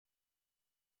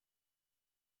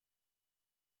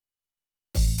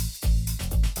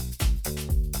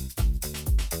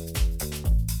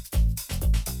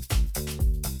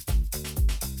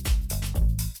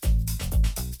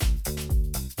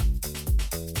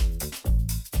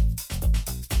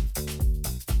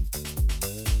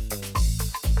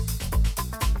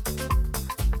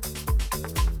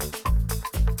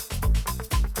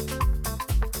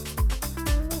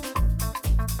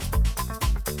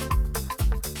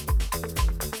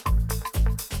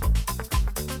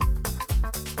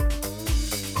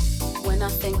When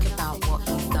I think about what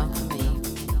he's done for me,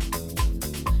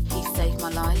 he saved my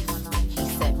life, he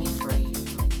set me free.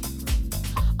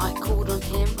 I called on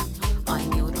him, I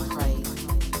kneeled and prayed.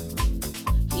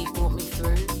 He brought me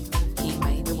through, he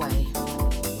made a way.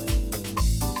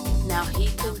 Now he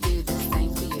can do the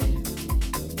same for you.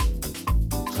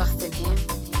 Trust in him,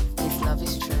 his love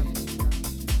is true.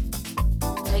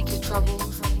 Take your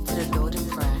troubles to the Lord in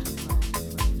prayer.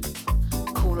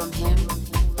 Call on him,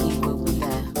 he will be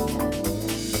there.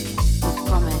 His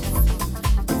promise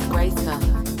is greater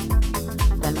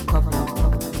than the problem.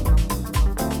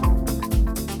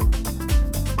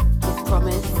 His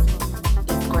promise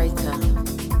is greater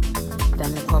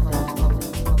than the problem.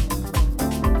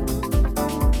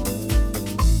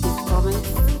 His promise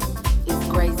is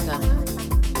greater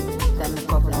than the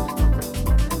problem.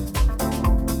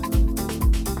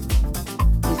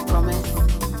 His promise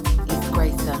is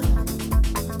greater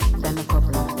than the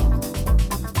problem.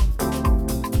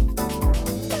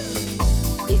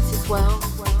 It is well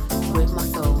with my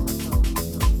soul,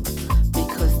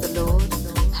 because the Lord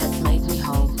has made me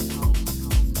whole.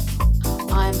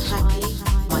 I am happy,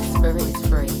 my spirit is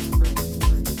free.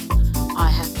 I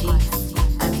have peace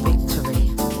and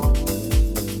victory.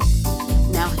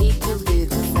 Now he can do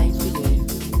the same for you.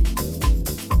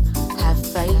 Have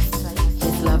faith,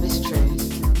 his love is true.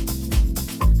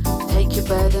 Take your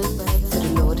burdens to the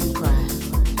Lord in prayer.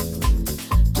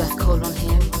 Just call on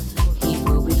him, he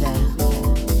will be there.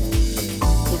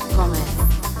 His promise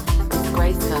is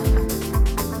greater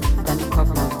than the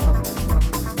problem.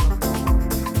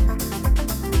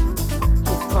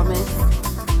 His promise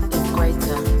is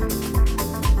greater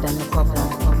than the problem.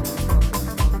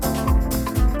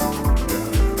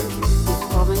 His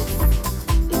promise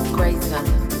is greater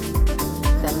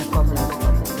than the problem.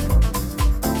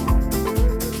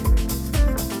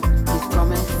 His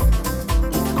promise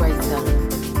is greater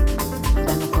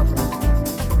than the problem.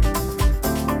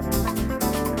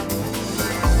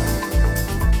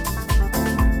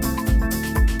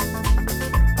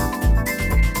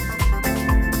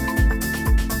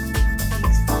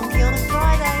 It's Funky on a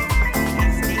Friday.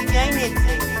 It's DJ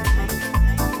Nibbsy.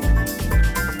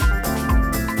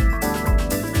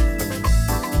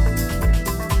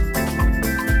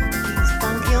 It's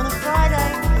Funky on a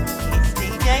Friday. It's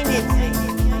DJ Nibbsy.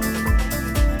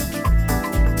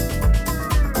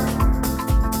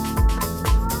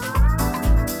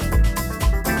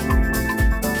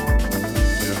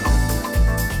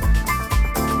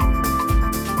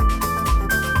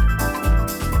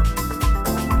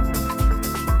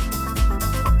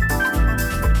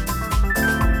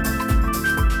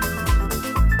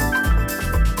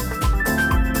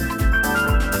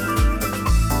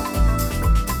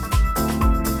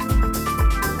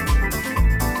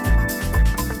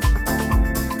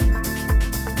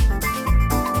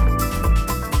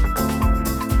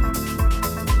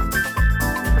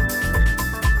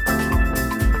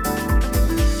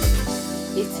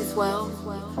 It is well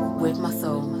with my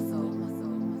soul,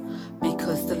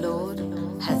 because the Lord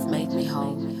has made me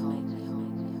whole.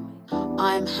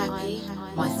 I am happy,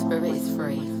 my spirit is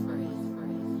free.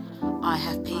 I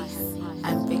have peace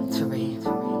and victory.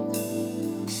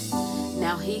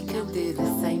 Now he can do the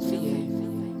same for you.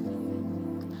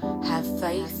 Have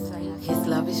faith, his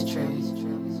love is true.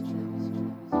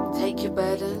 Take your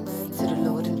burdens to the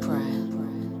Lord in prayer.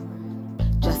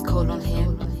 Just call on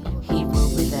him, he will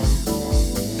be there.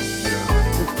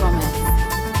 His promise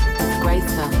is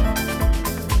greater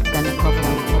than the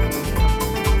problem.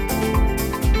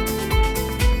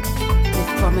 His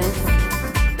promise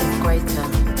is greater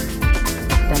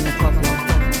than the problem. His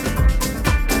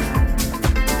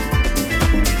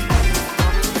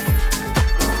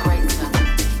promise is greater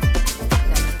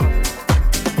than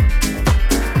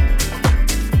the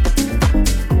problem.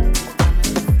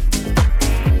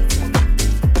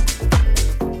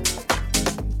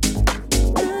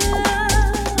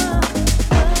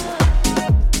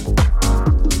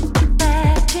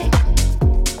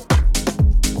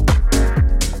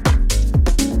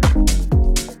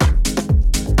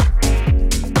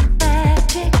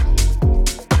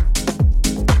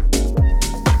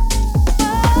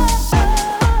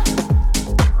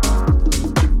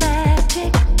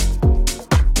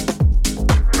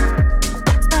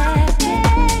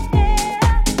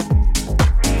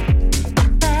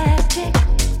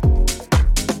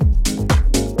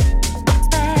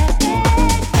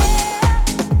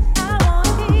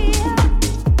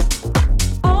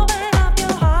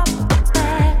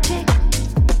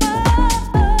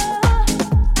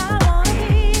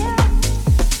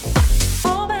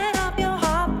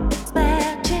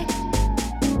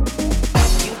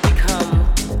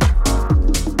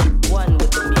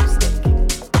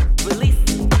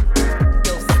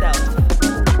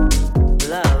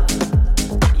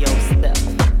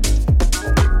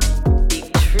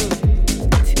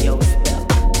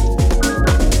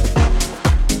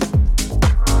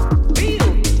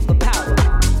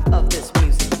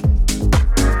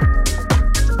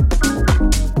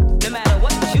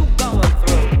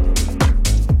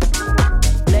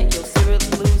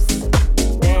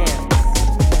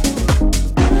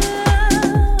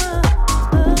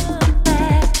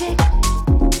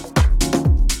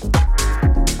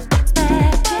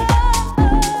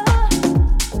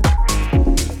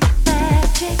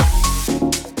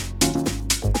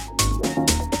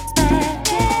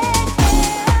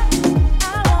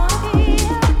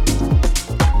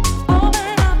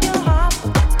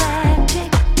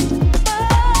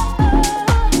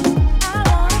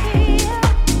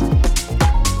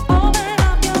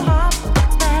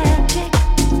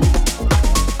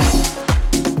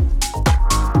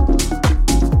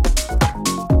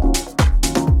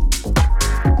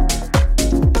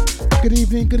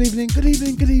 good evening, good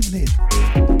evening, good evening.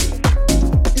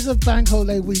 It's a bank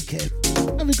holiday weekend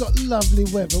and we've got lovely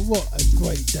weather. What a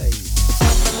great day.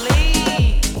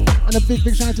 And a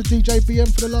big shout out to DJ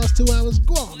BM for the last 2 hours.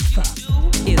 Go on, fam.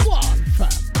 Go on, fam.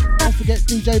 Don't forget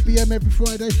DJ BM every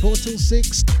Friday, 4 till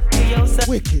 6.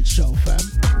 Wicked show, fam.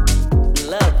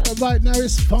 But right now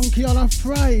it's Funky on a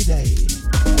Friday.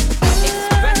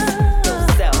 Express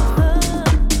yourself.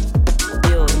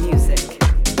 Your music.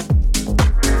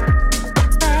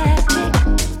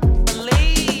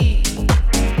 Believe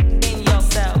in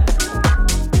yourself.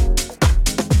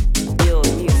 Your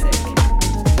music.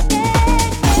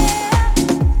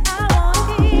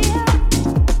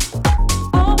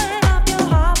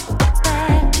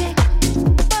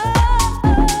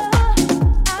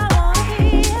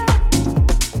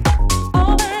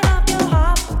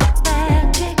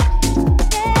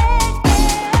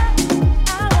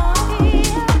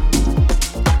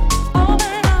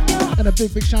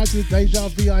 Big shout out to the Deja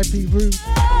VIP room.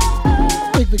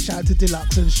 Big shout out to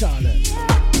Deluxe and Charlotte.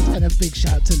 And a big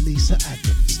shout out to Lisa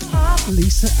Adams.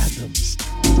 Lisa Adams.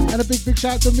 And a big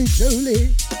shout out to me,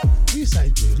 Julie. What are you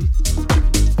saying, Julie?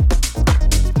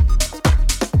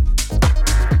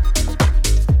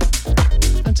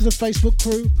 And to the Facebook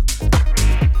crew,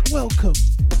 welcome.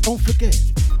 Don't forget,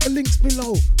 the link's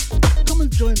below. Come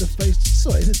and join the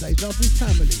the Deja Vu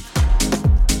family.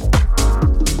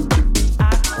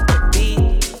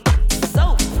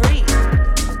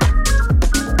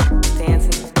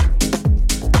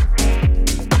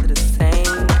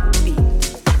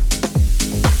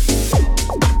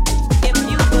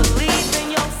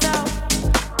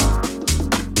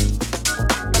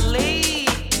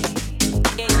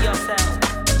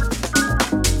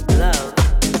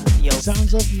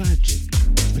 Sounds of magic.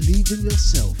 Believe in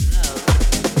yourself.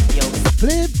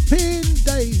 Flipping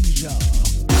Deja.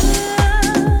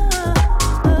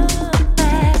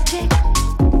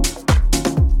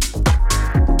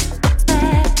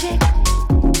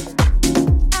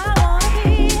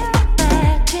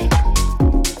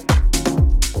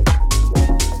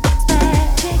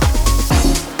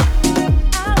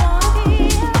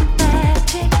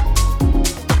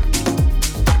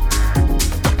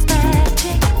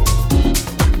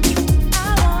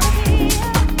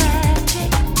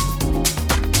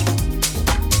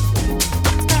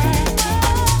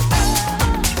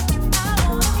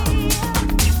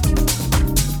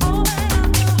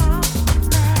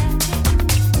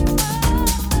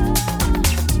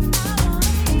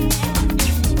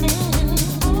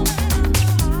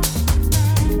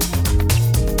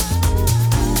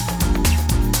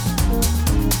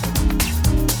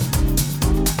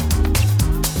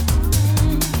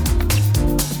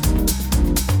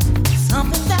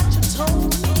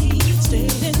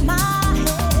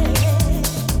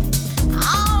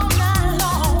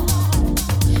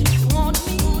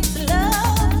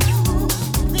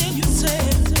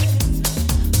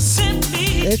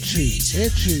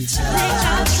 Itchy.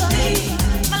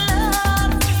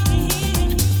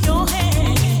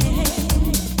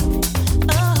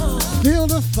 Feel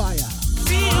the fire.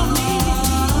 Feel me.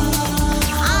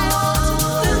 I want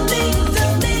to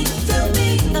feel me. Feel me.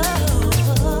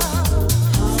 Oh.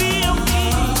 Feel me.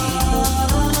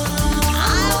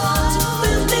 I want to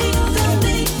feel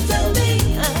me. Feel me.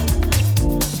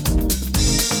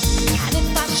 And if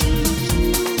I should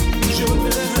lose your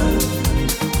love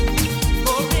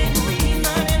for any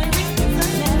reason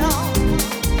at all,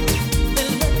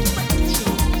 then let me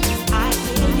I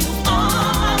give you all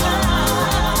my love.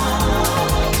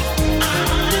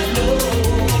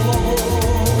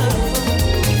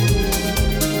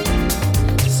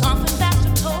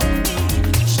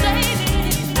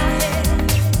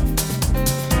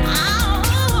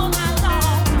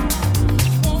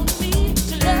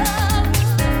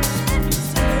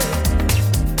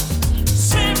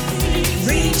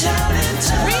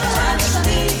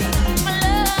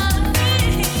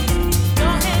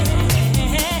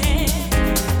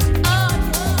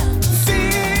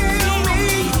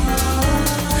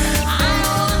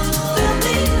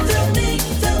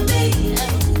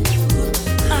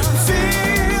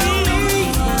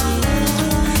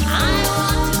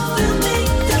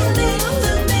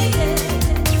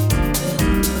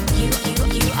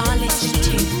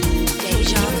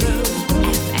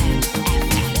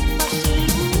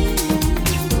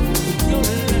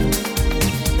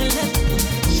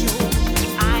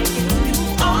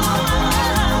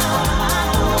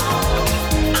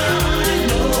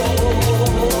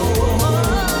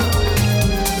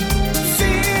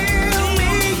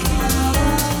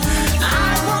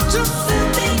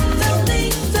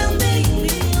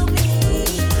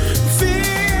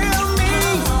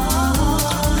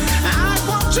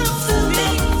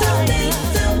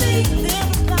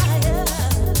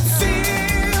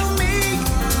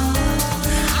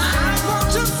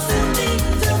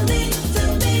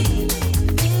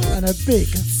 big,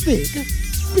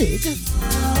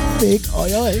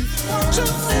 oi oi.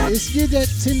 It's you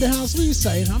that's in the house, what are you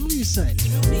saying? What are you saying?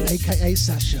 AKA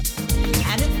Sasha.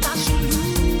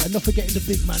 And not forgetting the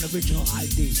big man original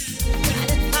ID.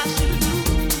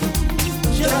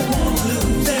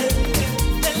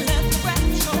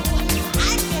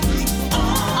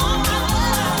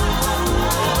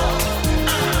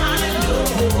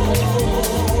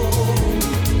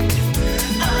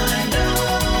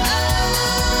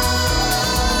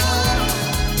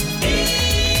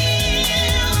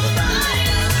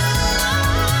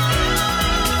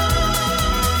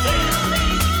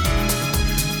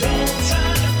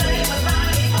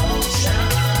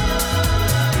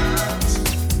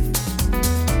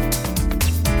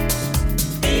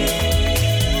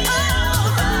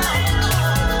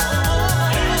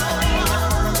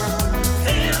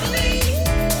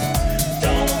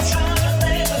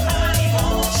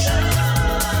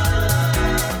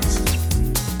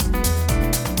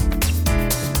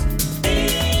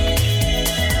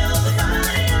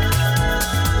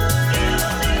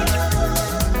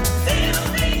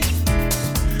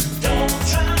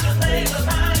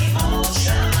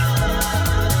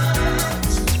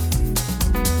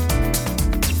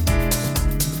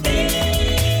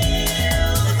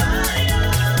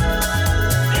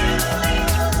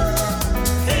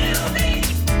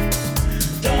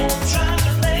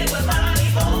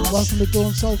 Welcome to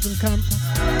Dawn Sultan Camp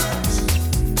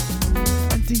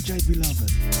and DJ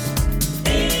Beloved.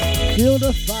 Feel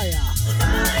the fire.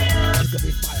 There's gonna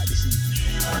be fire this evening.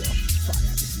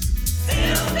 Fire this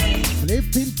evening.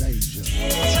 Flipping danger.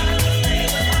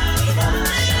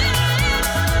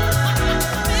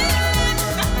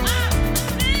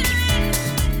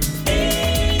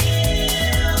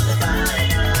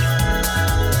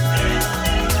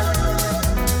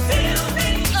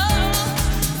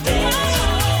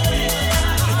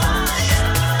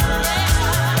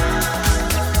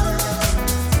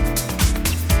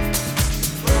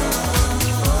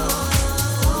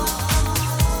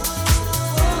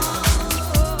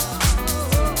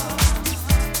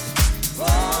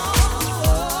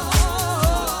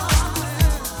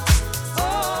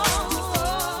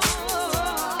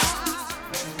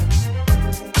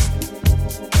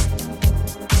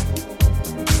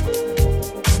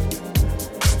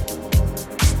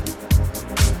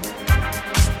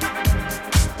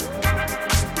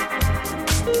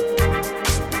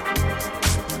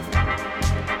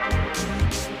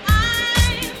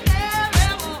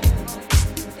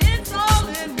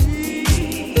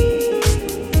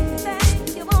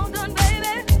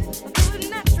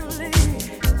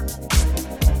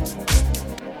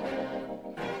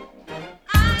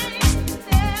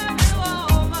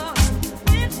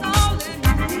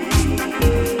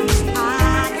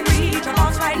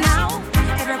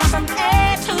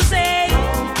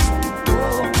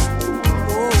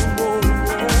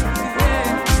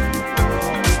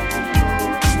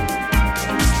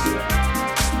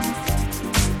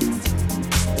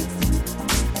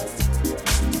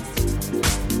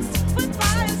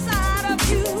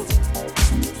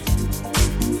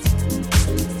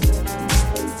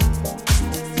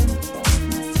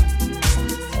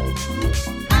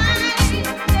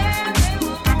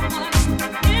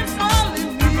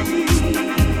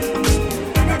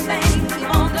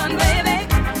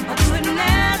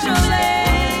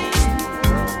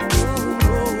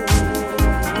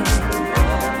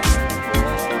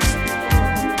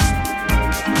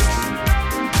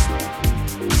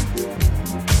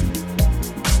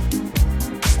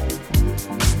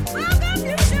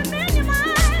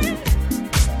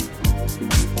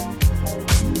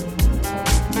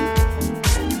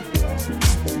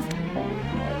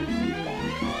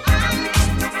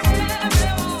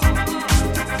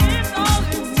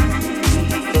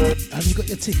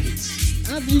 Tickets?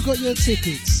 Have you got your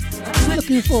tickets?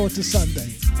 Looking forward to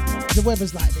Sunday. The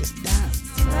weather's like this. Damn.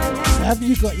 Have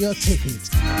you got your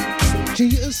tickets?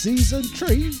 Cheetah Season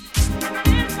 3.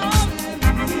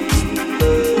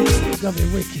 Gonna be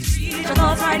wicked.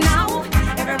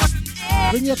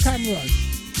 Bring your cameras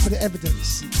for the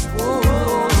evidence.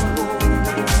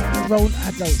 Grown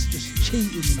adults just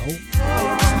cheating, you know.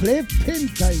 Flipping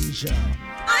danger.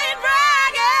 I ain't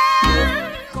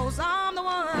bragging, 'cause I'm the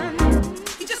one.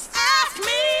 You just ask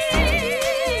me,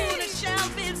 and it shall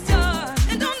be done.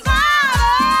 And don't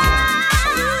bother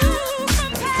to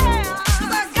compare,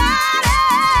 'cause I got it.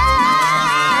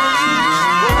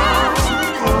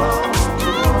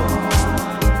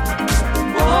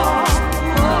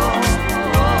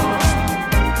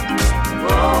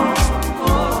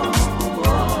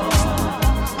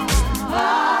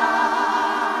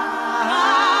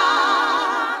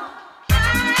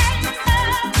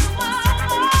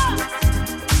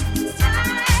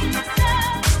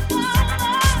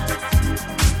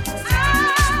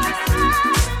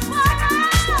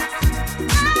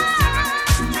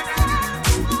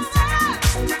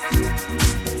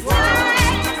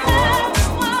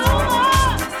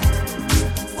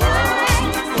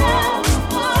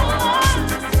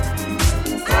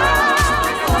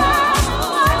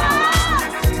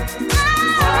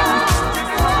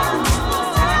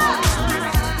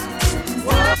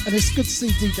 Good to see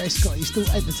DJ Scotty still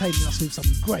entertaining us with some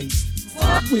great,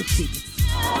 wicked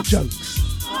jokes.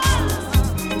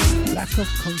 Lack of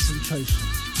concentration.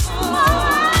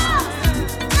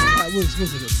 That was,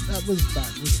 wasn't it? That was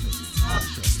bad, wasn't it?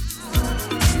 Sure.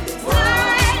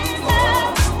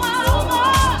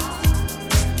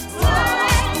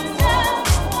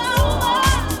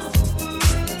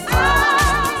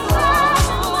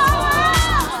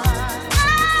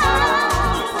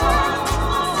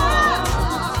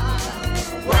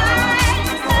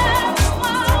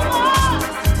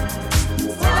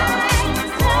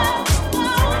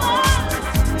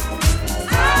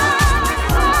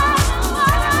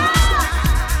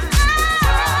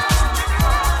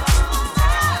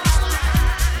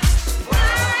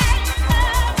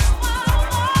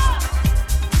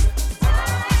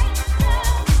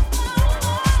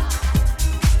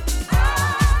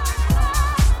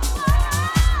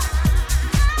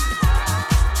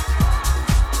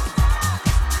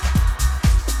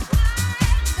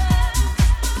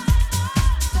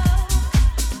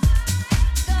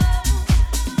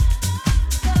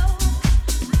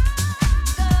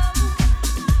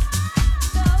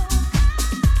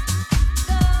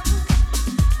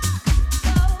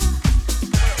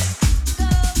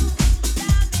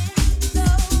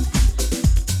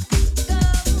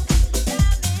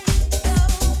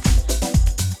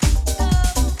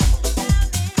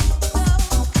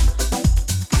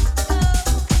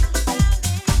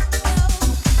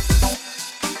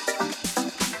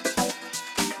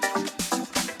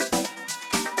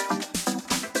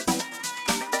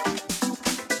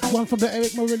 One from the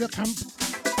Eric Morilla camp.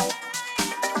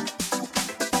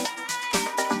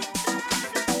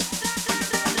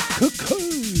 Cuckoo.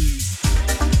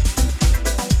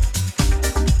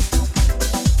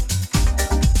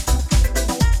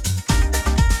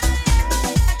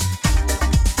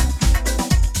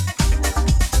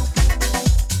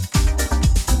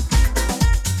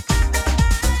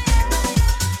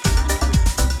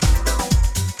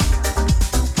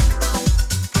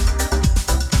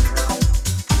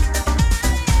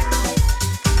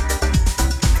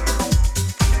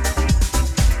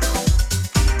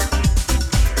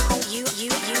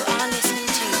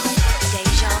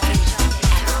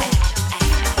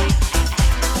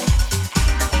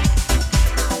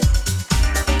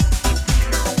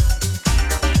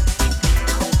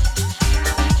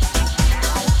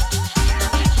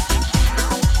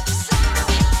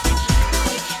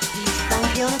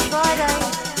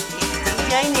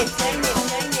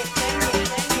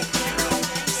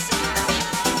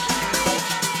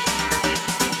 on a Friday.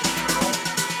 It's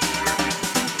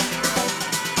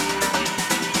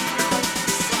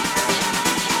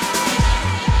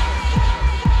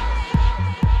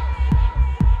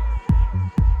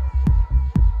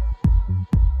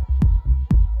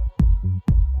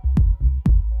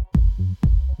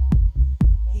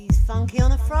Nibbsy. He's funky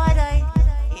on a Friday.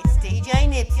 It's DJ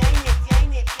Nibbsy.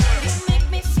 You make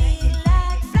me feel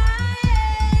like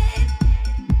flying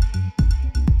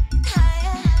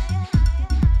higher.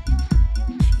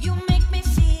 You make me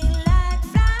feel like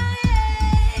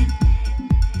flying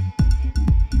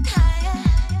higher.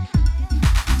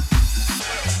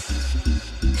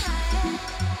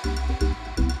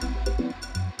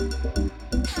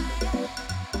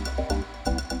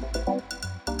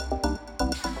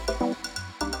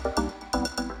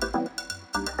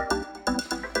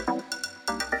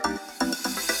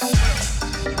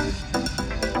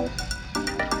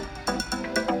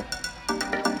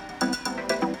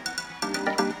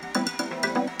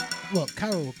 What,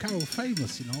 Carol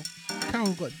famous, you know.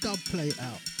 Carol got dub plate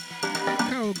out.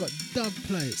 Carol got dub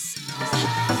plate.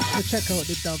 So check out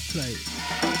the dub plate.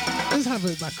 There's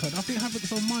Havoc back on. I think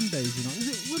Havoc's on Mondays, you know. Is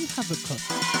it? When's Havoc on?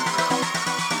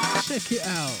 Check it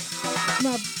out.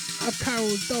 Now, a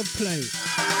Carol dub plate.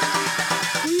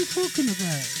 What are you talking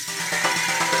about?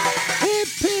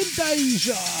 Hip in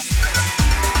Deja.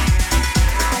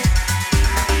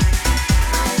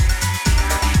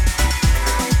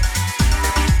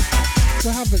 So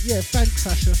Havoc, yeah, thanks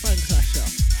Sasha.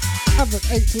 Havoc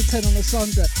 8 till 10 on a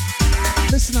Sunday.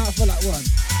 Listen out for that one.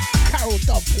 Carol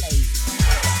dub play.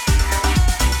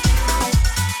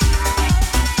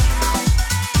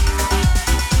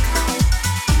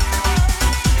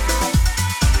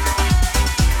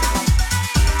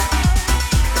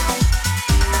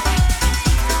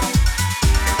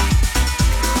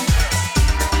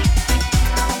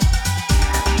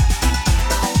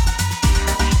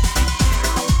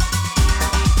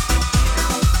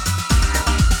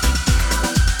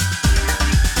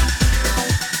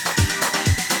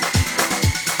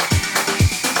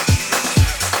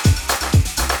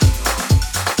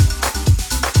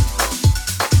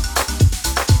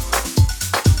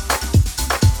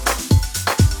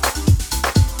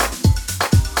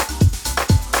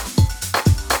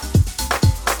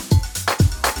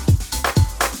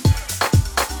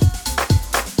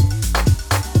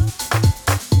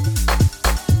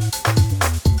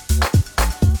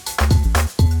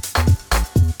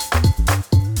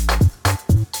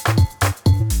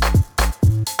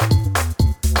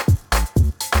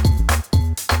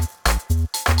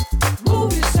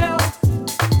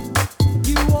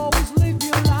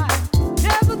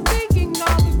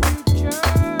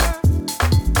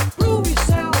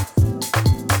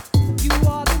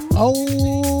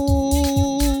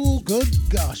 Oh, good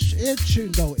gosh. Ear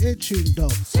tune though, ear tune though.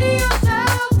 See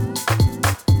yourself.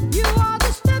 You are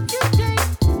the step you take.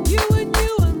 You,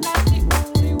 and that's the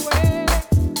only way.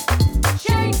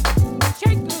 Shake,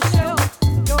 shake yourself.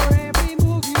 Your every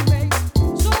move you make.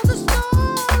 So the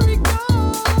story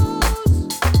goes.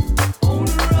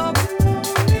 Owner of a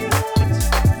lonely heart.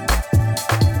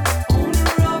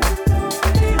 Owner of a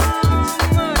lonely heart.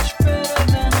 Much better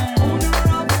than an owner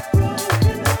of a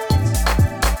broken heart.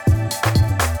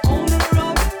 Owner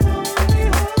of a lonely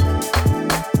heart.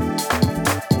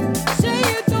 Say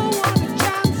you don't wanna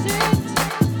chance it.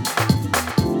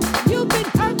 You've been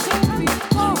hurt so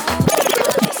before.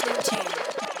 Listening to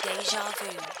Deja Vu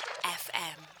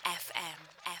FM.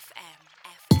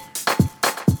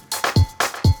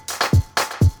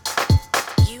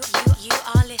 You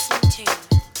are listening to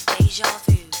Deja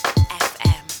Vu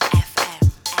FM.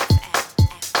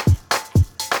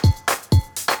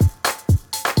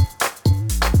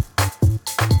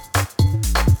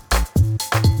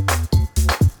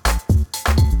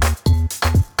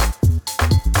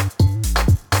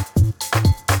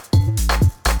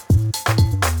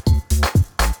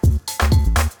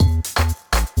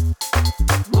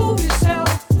 Move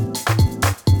yourself.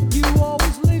 You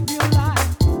always live your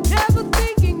life, never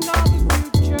thinking of the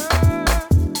future.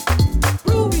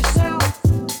 Prove yourself.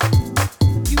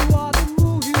 You are the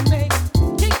move you make.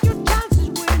 Take your chances,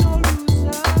 win or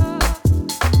lose.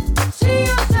 See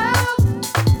yourself.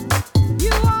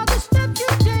 You are the step you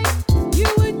take. You,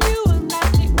 and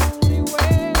that's the only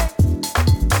way.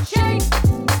 Shake,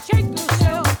 shake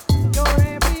yourself. Your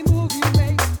every move you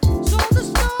make. So the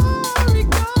story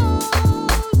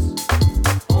goes.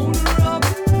 Owner of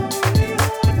a lonely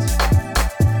heart.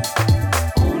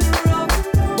 Owner of a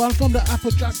lonely One from the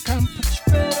Applejack camp.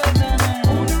 better than an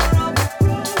owner of a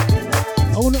broken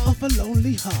heart. Owner of a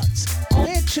lonely heart.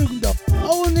 Ear tune though.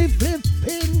 Only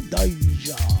flipping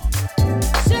Deja.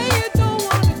 Say you don't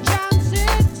wanna chance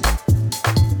it.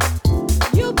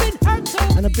 You've been hurt so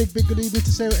And a big good evening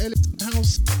to Sarah Ellis in the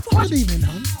house. Good evening,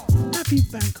 hon. Happy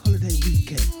bank holiday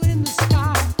weekend. in the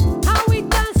sky. How we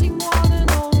dancing one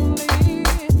and only.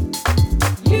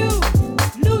 You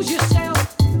lose yourself.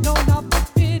 No, not for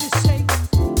pity's sake.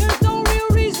 There's no real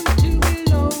reason to be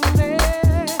lonely.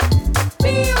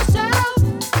 Be yourself.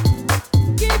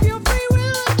 Give your free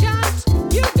will a chance.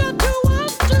 You got to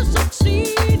want to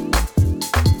succeed.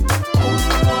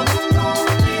 Owner of a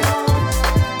lonely heart.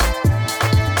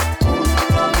 Owner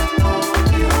of a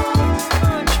lonely heart.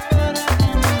 Much better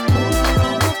than an owner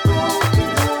of a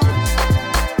broken heart.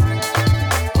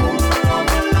 Owner of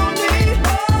a lonely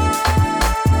heart.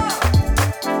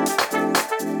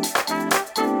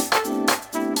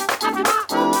 After my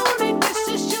own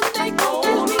indecision, they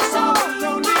confuse me so.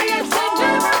 I guess they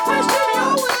never question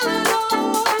your will at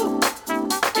all.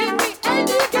 In the end,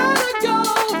 you gotta go.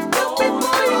 Look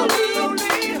before you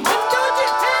leave. And don't you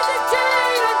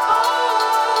hesitate at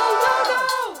all. No, no.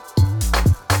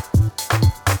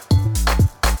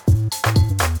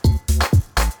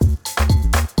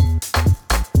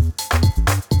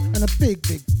 And a big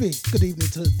good evening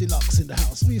to Deluxe in the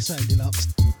house. What are you saying, Deluxe?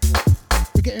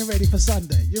 You're getting ready for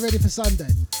Sunday. You ready for Sunday?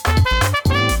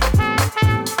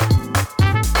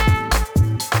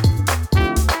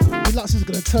 Deluxe is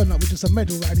going to turn up with just a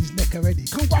medal around his neck already.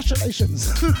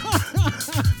 Congratulations!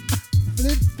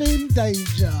 Flipping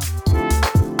Deja.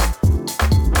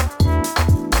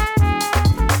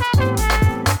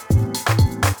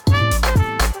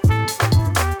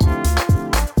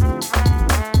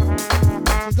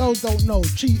 For those don't know,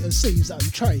 Cheetah Seas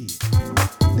and Trade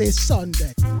this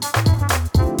Sunday.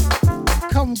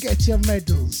 Come get your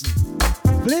medals.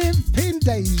 Flipping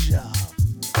Deja.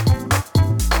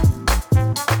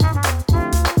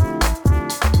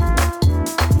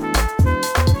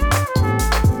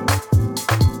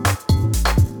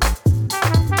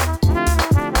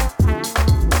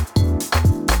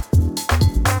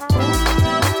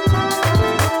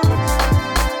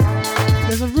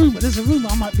 There's a rumor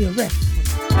I might be a ref.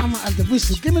 I might have the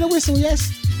whistle. Give me the whistle,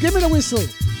 yes? Give me the whistle.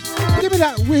 Give me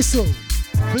that whistle.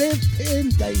 Flipping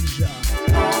Deja.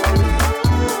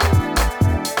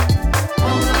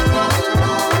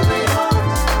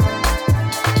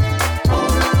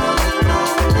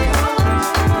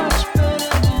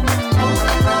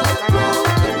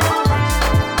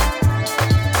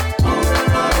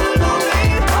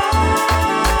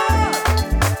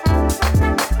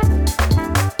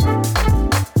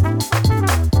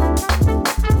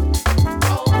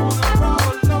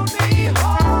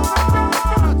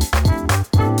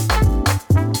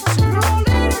 Sooner or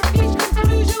later,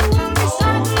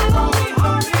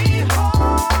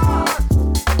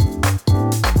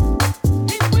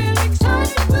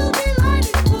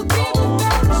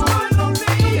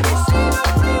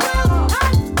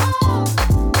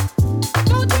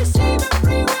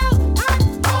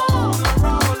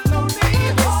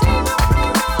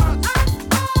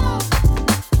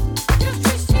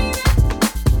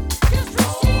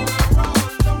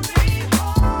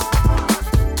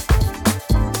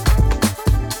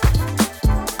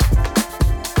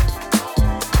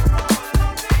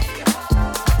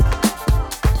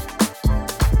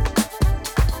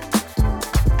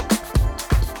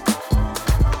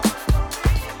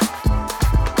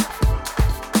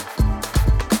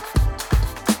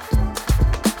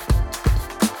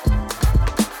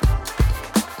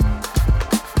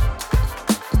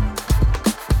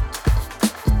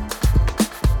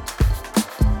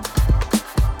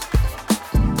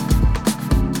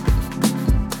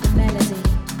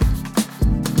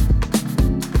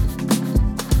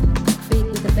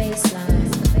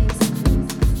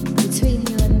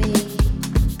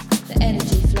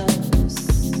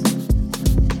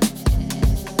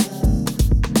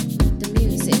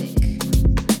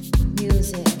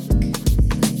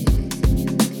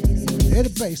 Hear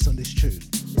the bass on this tune.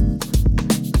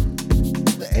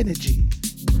 The energy.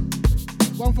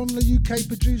 One from the UK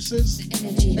producers,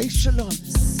 Echelon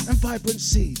and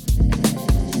Vibrancy.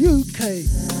 UK.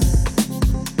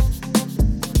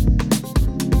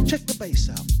 Check the bass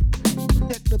out.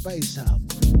 Check the bass out.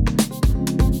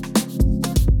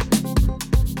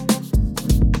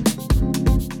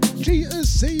 Cheetah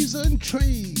Season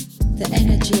 3. The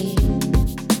energy.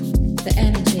 The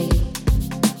energy.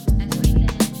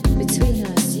 Between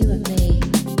us, you and me.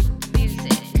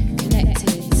 Music.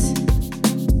 Connected.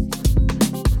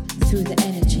 Through the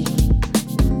energy.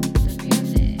 The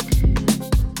music.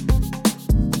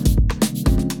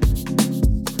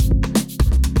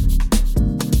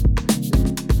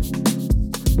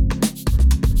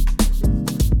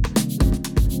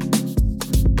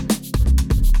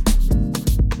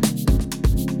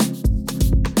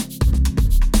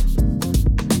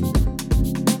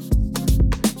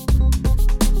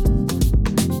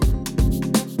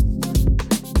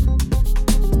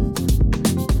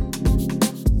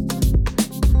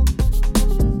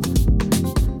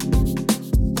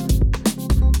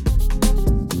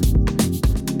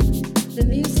 The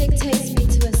music takes me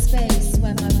to a space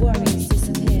where my worries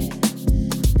disappear.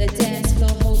 The dance floor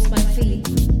holds my feet.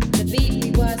 The beat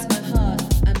rewards my heart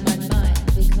and my mind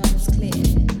becomes clear.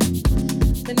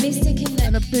 The mystic in the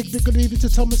And a big good evening to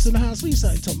Thomas in the house. What you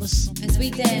saying, Thomas? as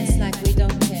we dance like we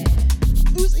don't care.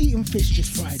 Who's eating fish this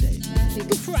Friday?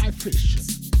 The fried fish.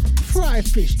 Fried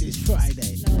fish this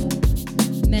Friday.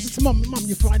 I said to Mum,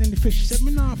 you fried any fish? She said,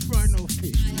 me nah fry no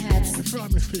fish. We fry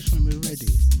my fish when we're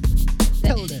ready.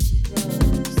 Tell them.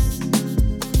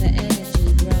 The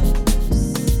energy grows.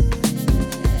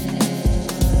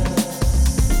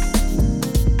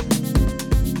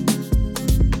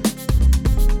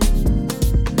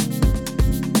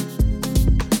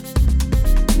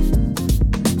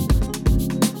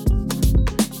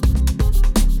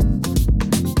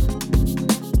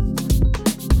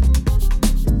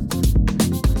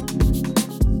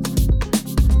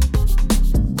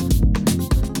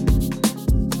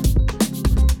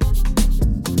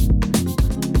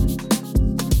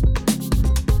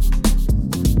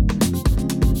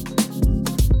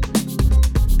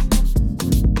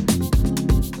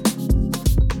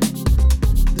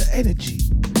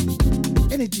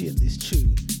 Energy in this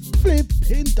tune.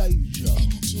 Flipping danger.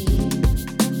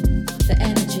 The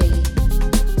energy.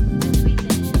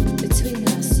 Between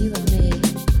us, you and me.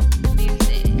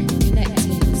 Music.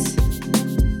 Connected.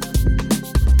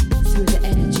 Through the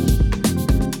energy.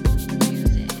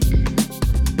 Music.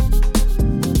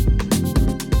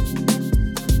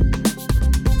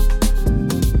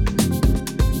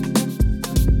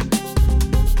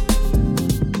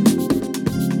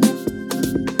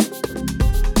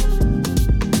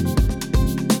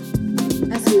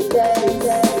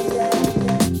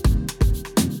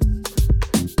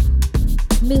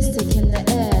 Mystic in the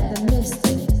air, the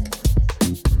mystic.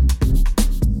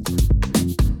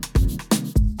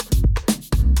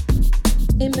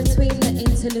 In between the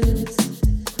interludes,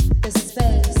 the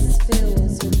space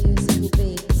fills with musical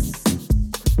beats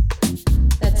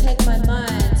that take my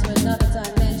mind to another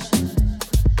dimension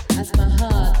as my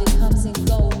heart becomes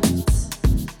engulfed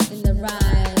in the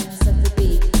rhymes of the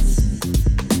beats.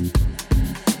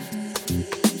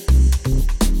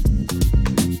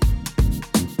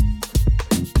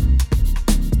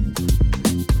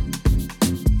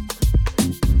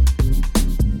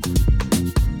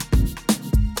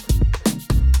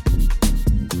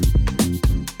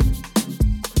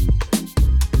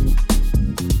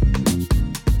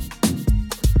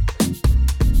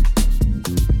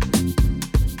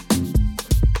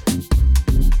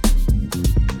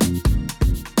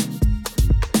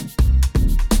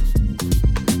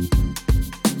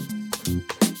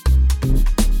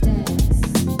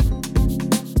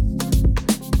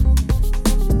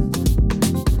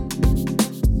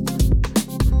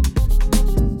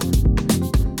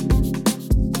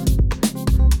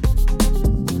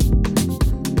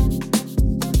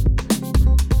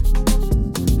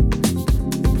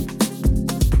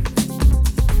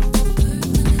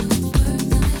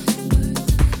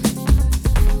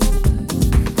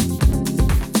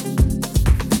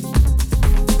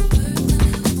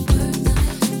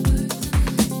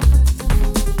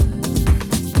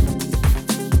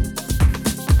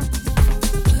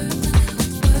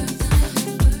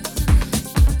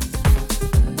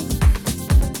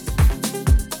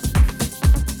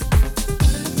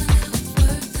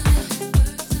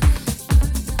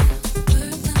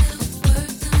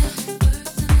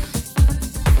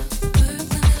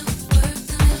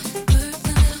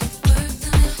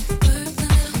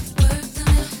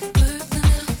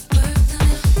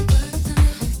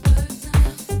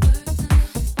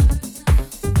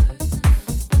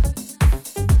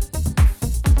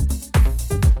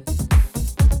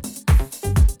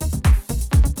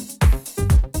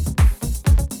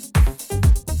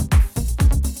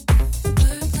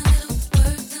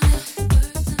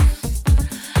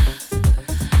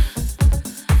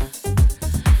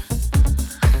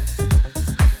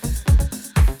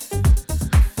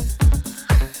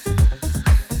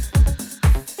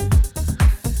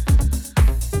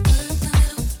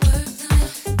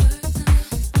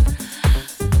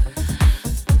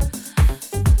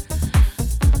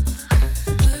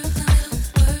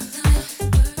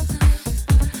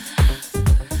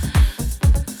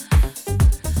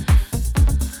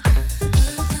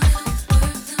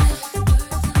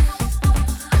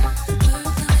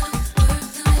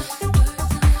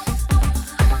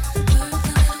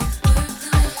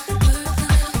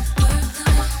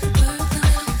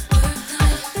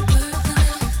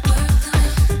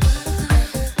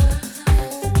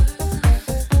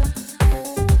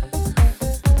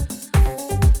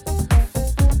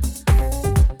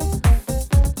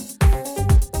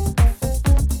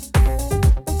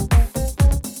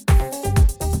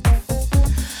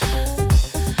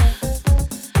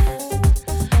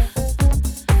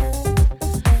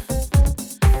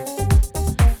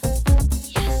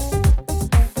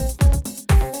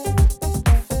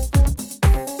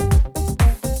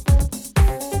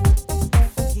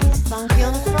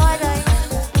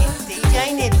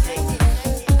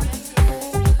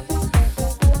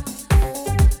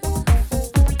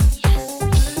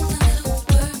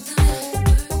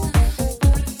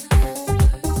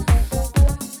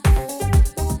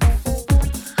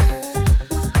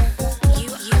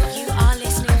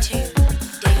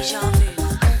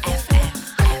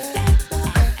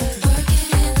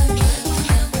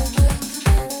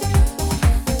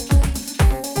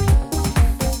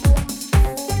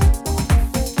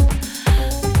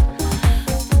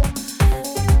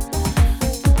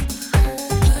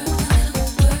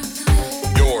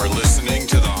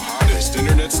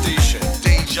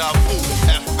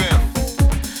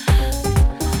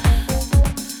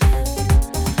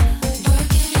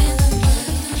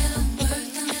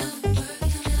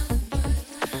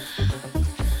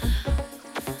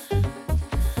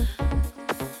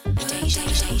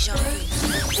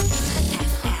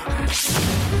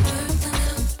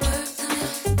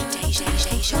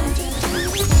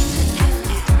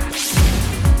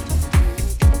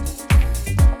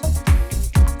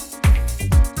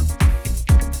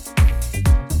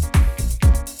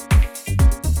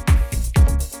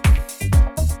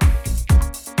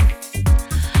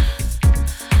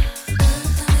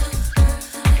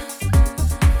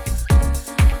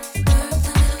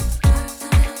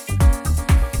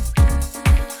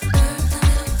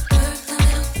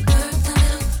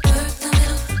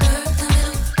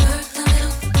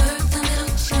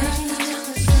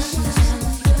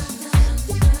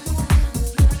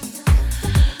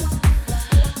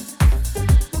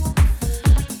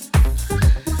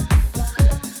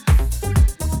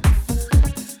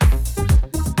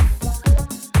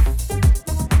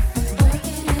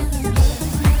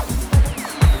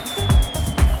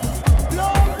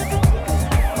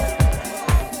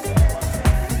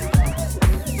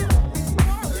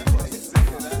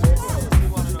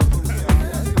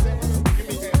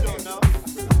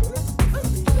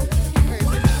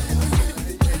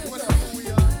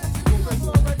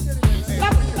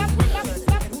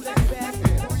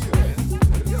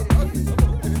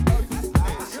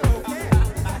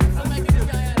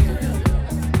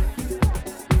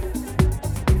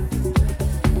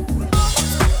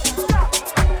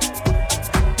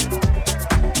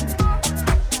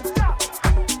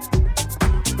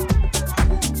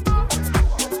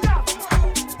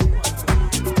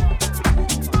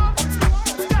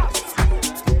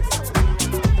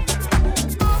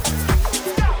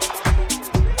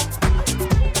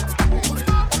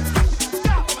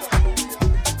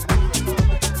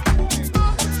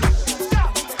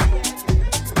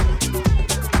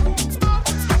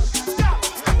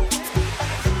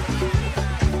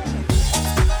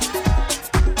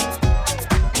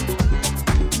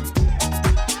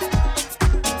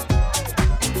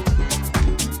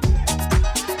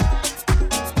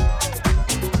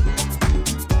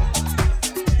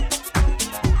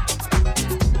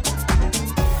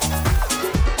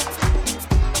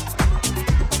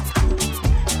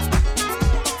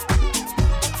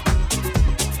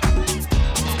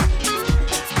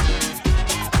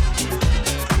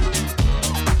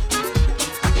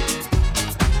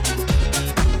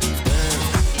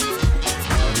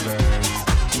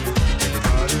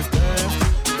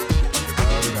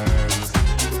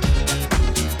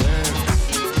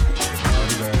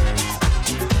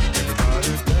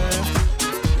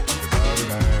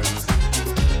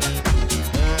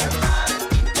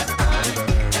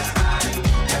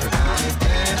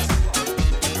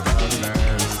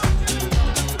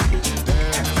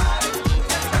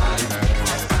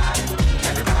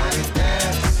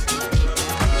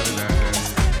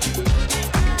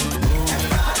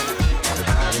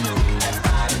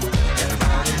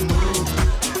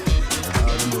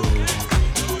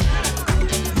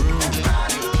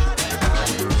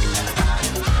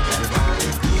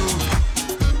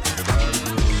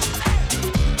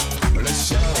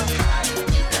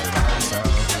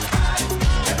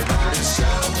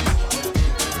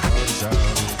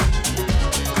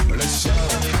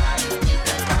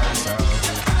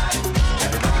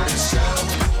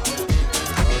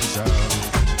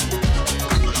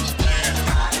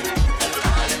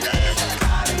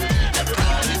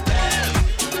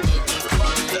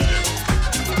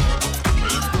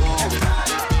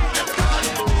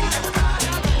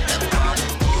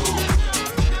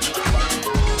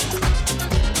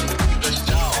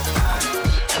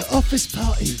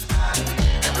 party.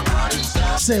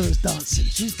 Sarah's dancing.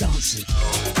 She's dancing.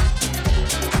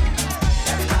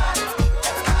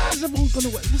 Where's everyone gone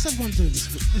away? What's everyone doing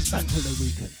this bank holiday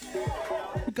weekend?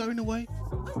 We going away?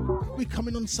 We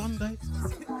coming on Sunday?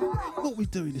 What we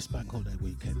doing this bank holiday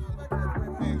weekend?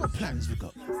 What plans we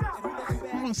got?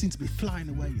 Everyone seems to be flying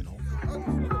away, you know.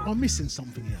 I'm missing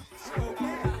something here.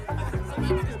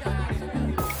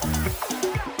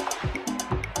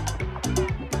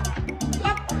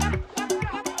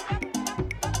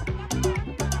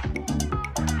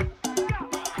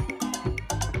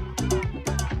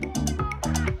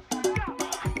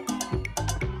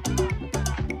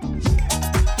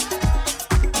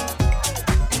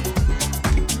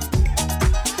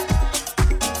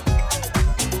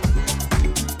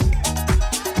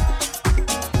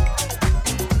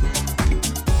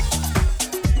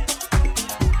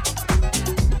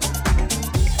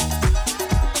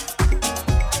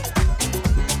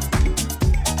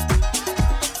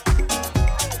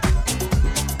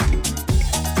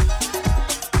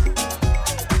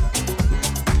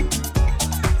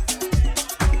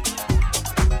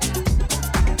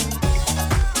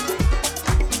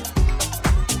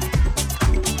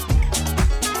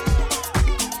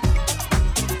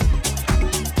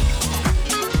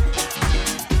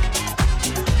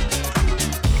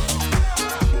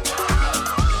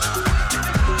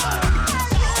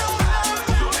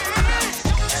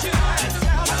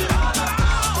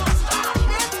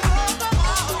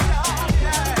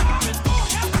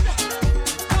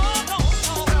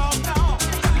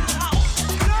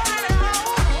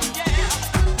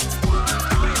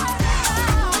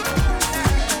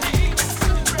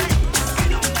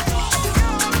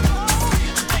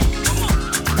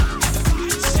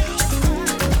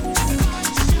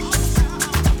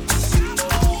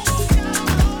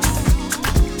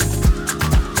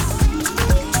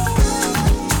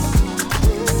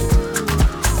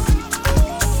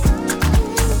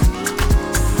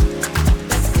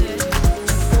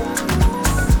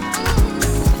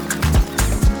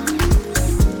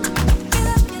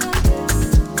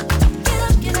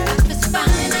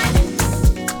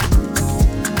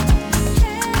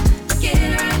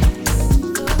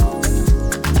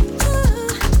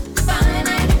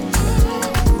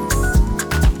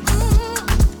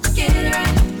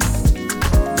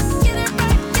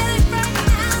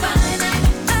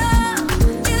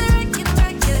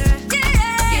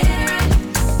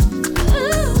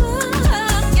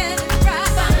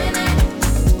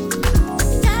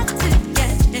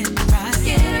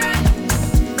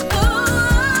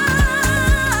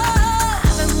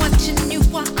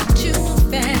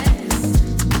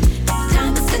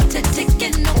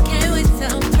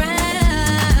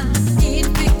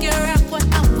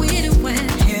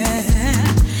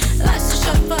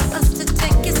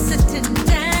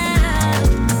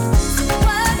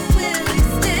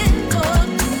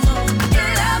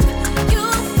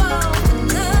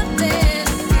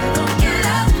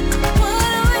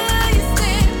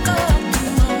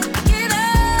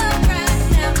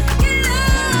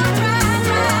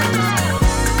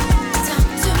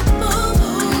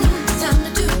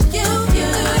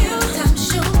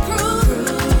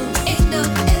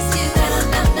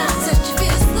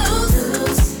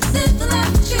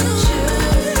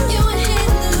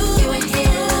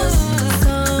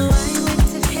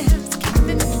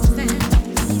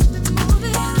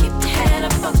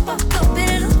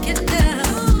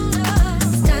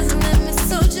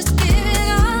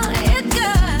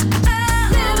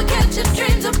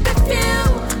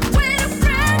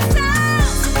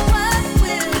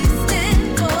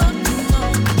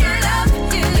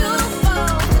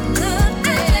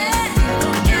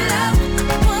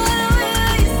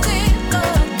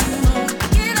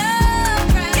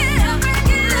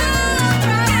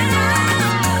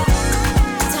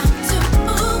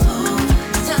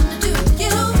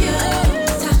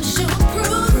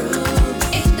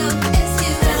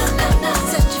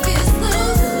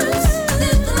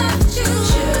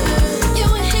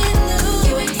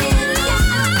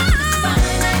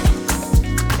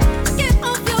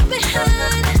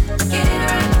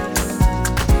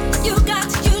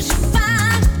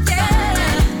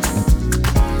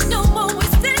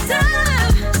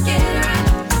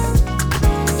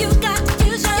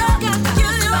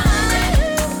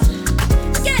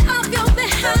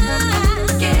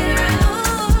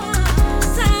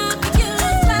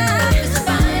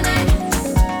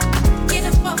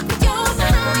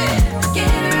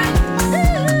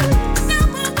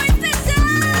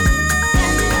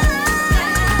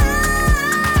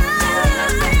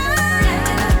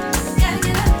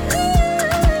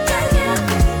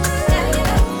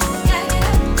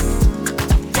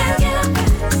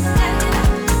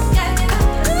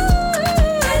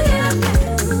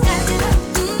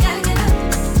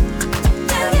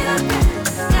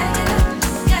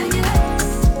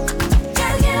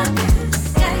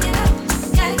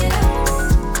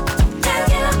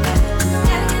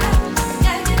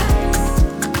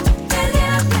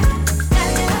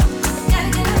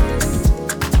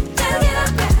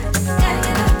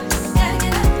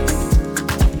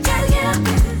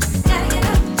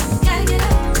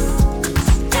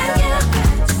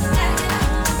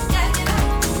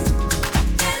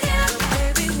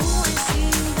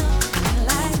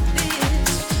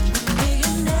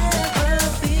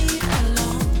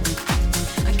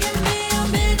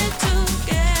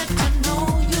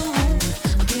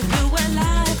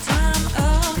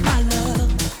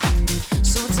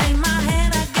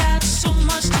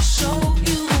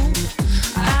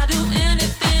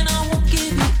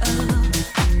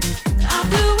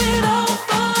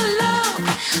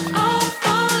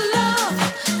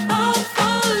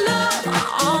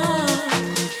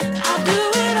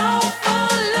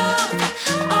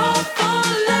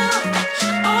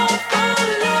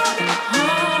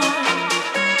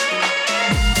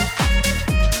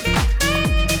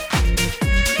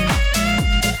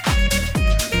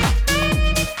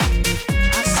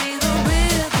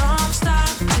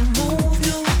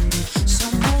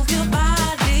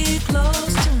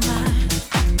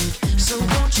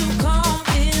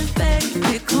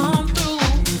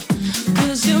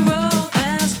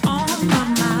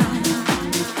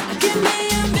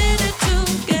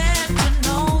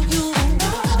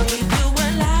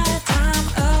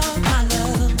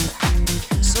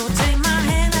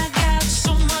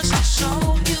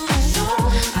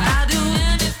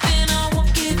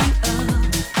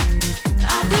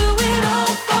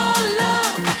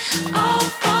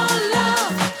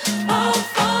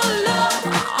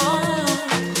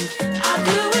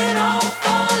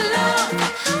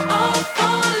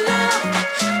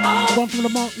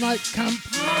 of the Mark Knight camp.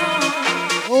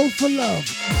 All for love.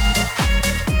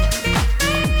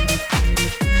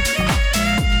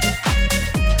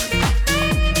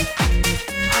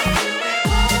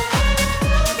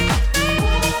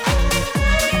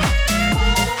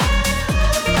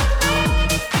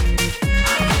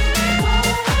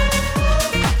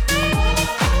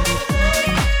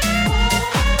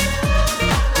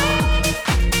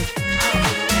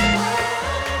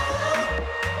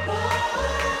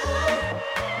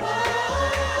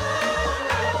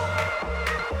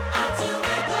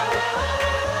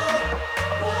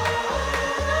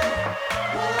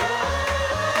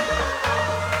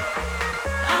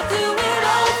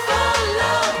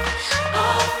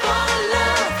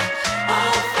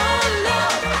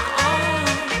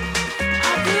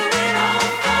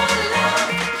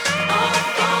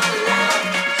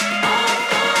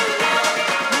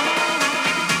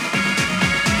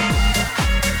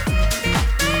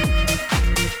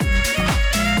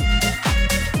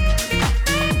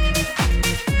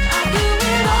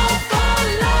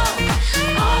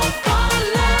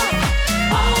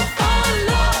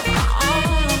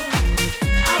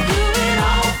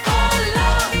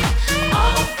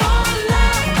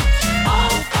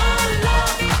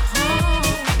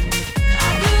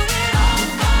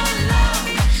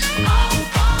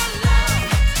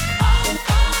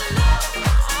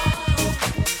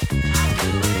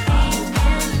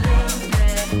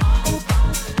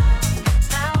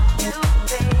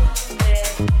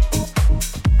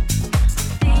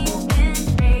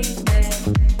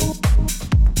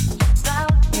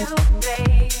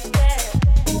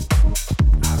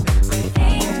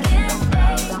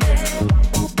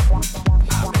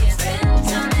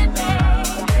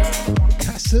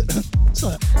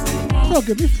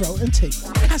 Give me throat and tea.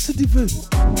 Casa de Vu.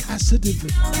 Casa de Vu.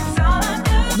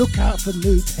 Look out for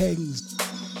new things.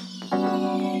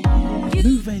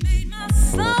 New venue.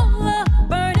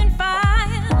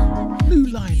 New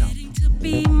lineup.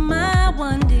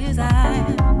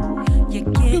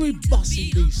 Really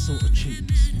bossing these sort of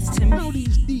tunes. You know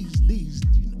these,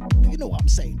 you know what I'm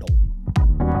saying though.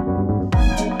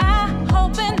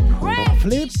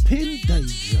 Flipping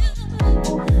Deja.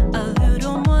 A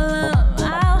little more love,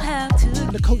 I'll have to.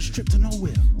 The coach trip to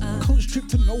nowhere. Coach trip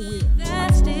to nowhere.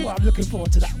 Well, I'm looking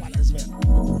forward to that one as well.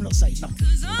 I'm not saying nothing.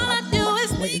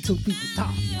 Wait until people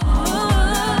talk.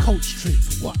 Coach trip,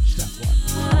 watch that one.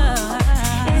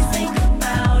 Think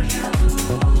about you.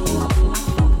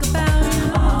 Think about you.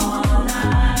 All I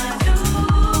do.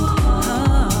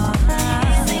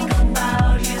 Think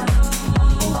about you.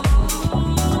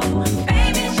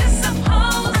 Baby, just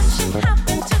suppose I should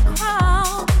happen to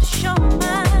cross your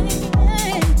mind.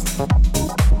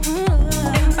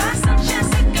 And by some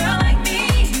chance, a girl like me,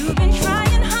 you've been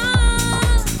trying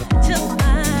hard to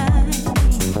find.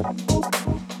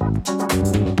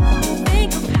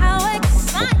 Think of how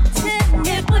exciting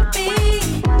it would be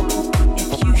if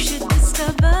you should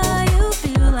discover you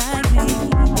feel like me.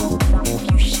 If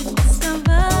you should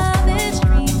discover this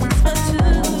dream is for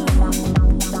two.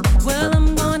 Well, I'm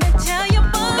gonna tell you,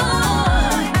 boy,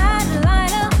 I'd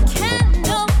light a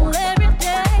candle every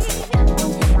day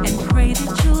and pray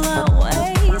that you'll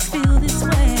always feel this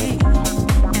way,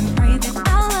 and pray that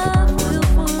our love will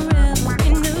forever be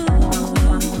new.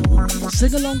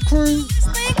 Sing along crew.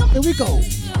 Here we go.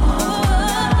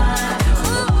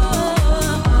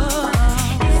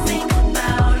 Think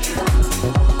about you.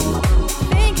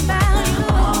 Think about you.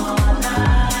 All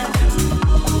I do.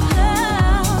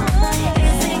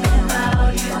 Think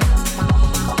about you.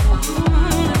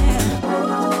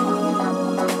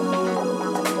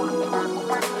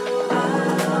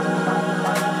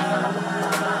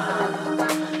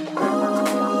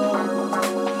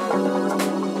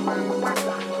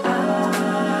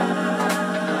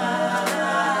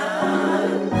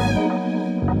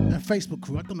 Facebook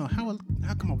crew. I don't know how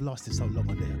come I've lost it so long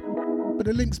on there. But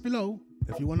the link's below.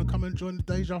 If you want to come and join the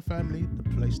Deja family, the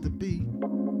place to be.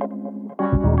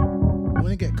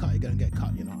 When you get cut, you're going to get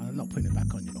cut, you know. I'm not putting it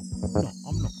back on, you know. No,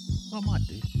 I'm not. I might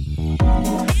do.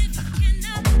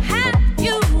 Have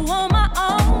you on my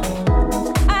own?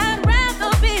 I'd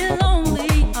rather be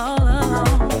lonely all alone.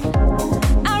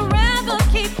 I'd rather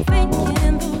keep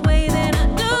thinking the way that I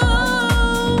do.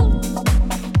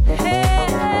 Hey,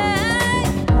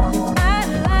 I'd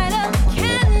light a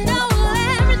candle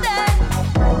every day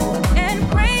and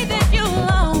pray that you'll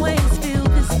always feel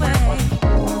this way,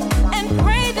 and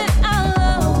pray that our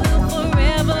love will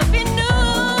forever be new.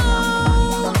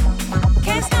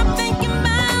 Can't stop thinking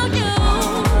about you.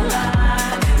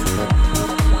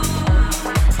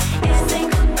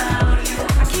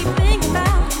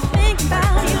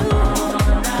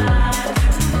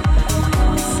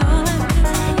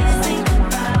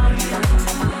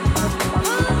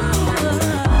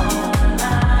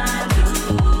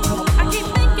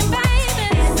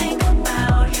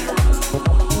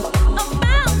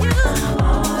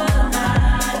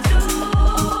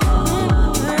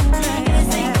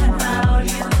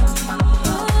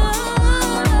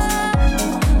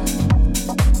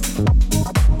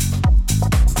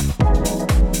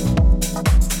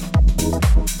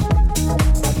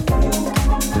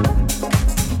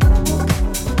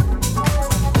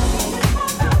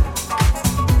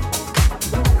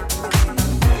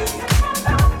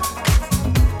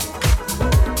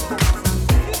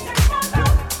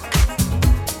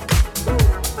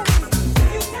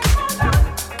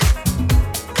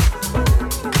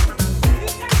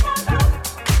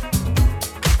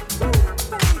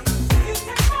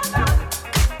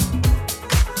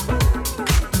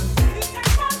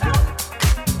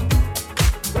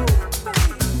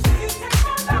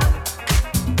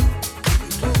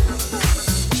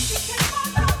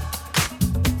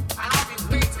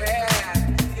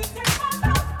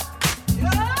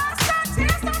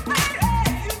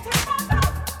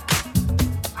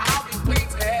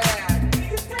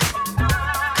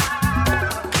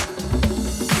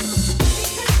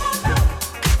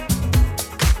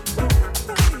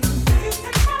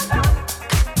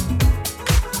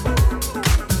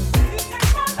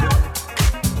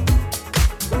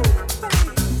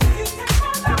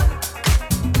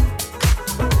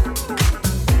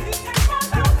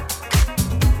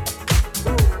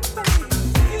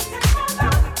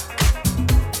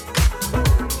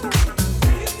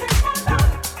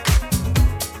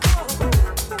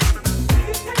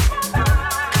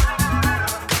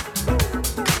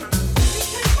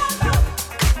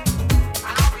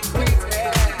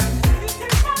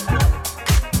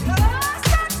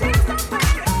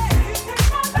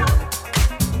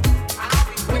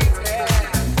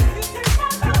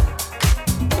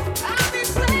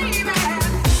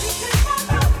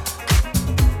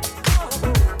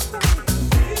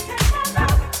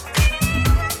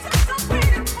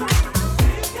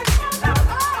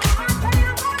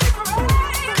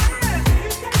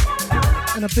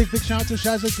 big shout out to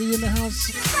Shazza D in the house.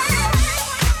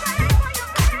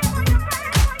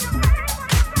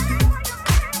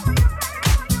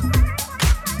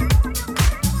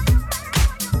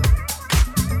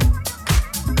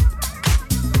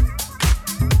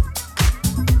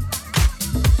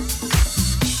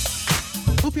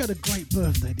 Hope you had a great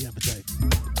birthday the other day.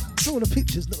 Saw the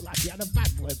pictures, look like you had a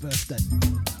bad boy birthday.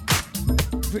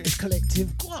 British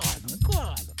Collective, go on.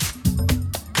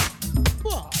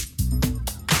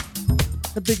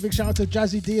 A big shout out to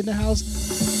Jazzy D in the house.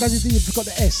 Jazzy D, you forgot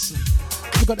the S. You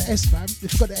forgot the S, fam. You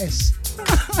forgot the S.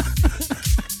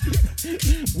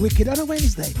 Wicked on a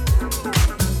Wednesday.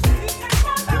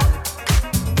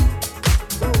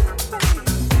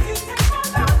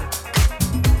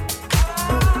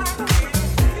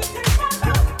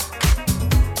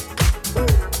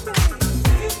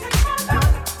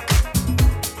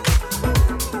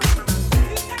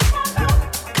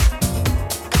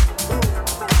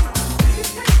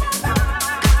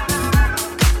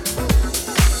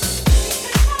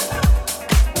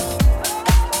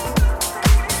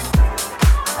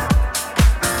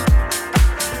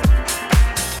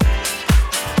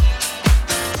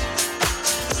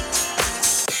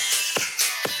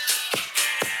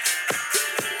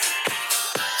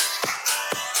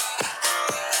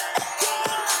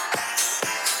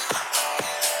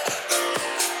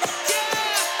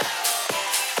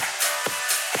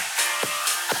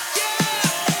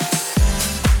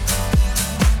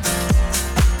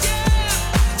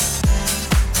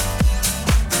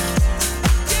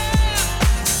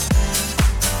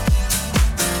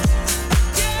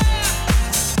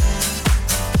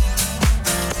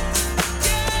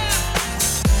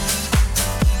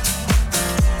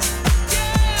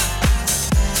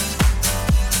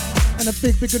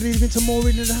 Big good evening to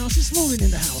Maureen in the house. It's Maureen in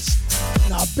the house.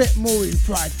 Now I bet Maureen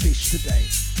fried fish today.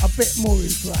 I bet Maureen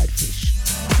fried fish.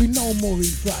 We know Maureen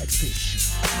fried fish.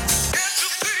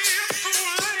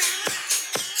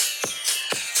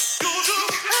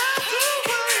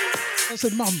 I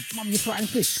said, Mum, you frying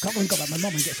fish? Come on, go back my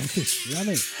mum and get some fish. You know what I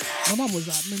mean? My mum was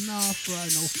like, nah, I fry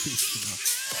no fish, you know.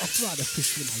 I fry the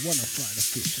fish when I want to fry the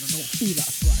fish, and I don't feel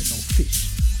like frying no fish.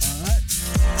 Alright?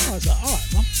 I was like, alright,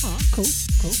 Mum. Alright, cool.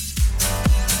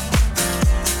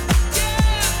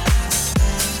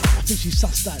 I think she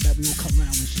sussed out that we all come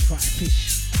round when she frying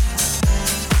fish.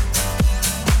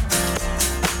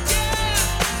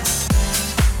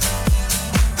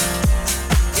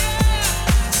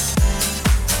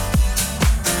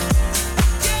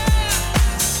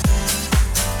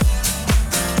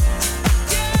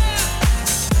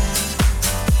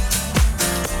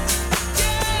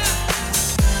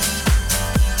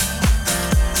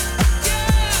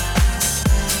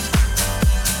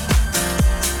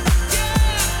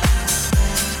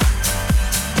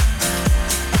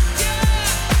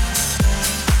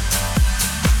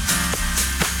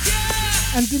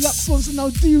 And Deluxe wants to know,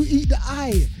 do you eat the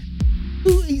eye?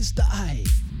 Who eats the eye?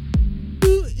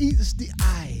 Who eats the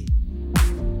eye?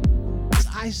 Because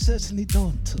I certainly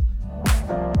don't.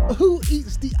 Who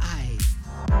eats the eye?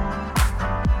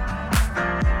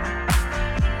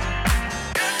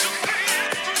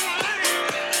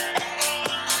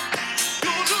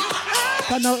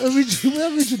 Can no original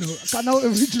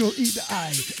eat the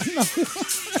eye?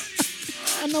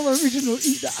 I know original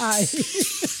eat the eye.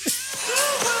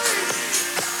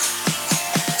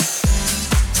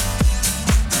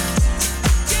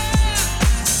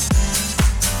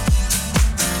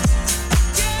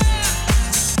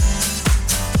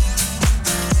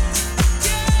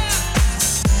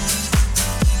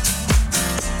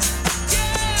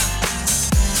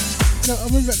 I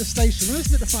remember at the station, when I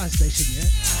was at the fire station, yeah,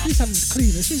 she used to have this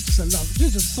cleaner, she was just a love, she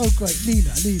was just so great, Nina,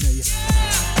 yeah.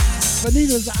 But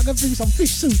Nina was like, I'm going to bring some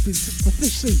fish soup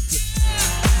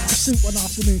one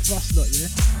afternoon for us lot, yeah.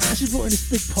 And she brought in this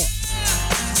big pot.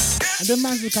 And then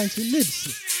man came to me,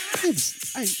 Nibs, there's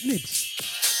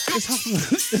half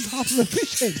of a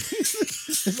fish head.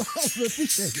 There's half of a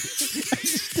fish head. And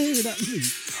she's staring at me.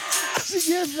 I said,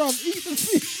 yeah, bruv, eat the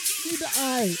fish, eat the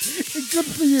eye, it's good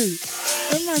for you.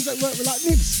 And man's at work were like,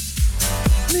 Nibs,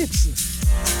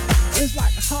 there's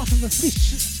like half of a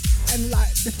fish, and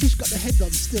like the fish got the head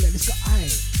on still, and it's got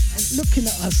eye. And looking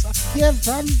at us, yeah,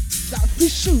 fam, that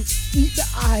fish soup, eat the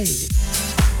eye.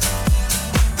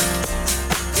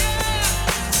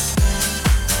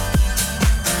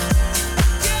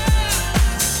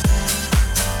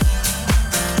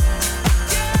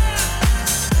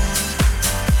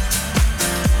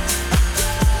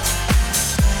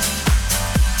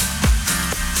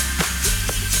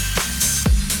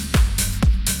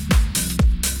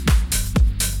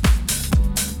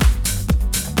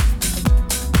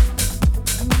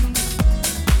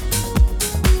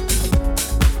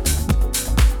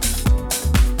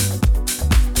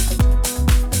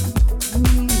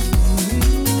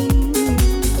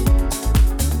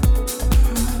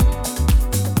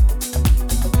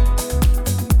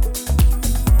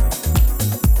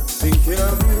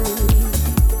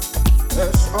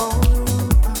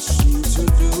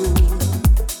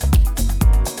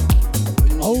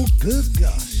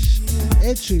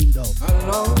 air tune though. I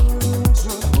long to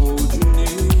hold you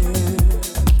near,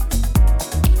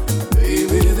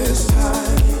 baby. This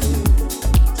time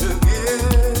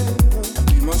together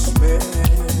we must spend,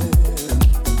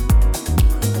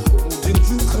 holding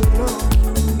you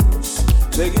close,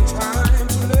 taking time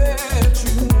to let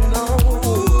you know.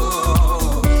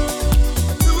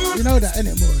 You know that,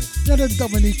 innit, Maury? You know the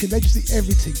Dominican, they just eat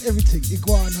everything,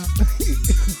 iguana.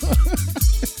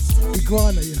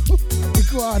 Iguana, you know?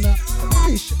 Iguana,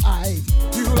 fish, eye,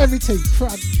 everything,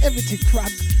 frog,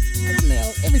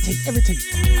 nail, everything. Tell me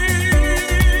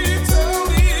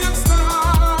it's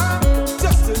not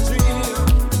just a dream,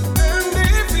 and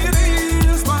if it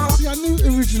is my See, I knew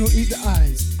original eat the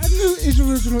eye.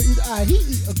 He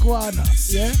eat iguana,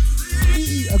 yeah? He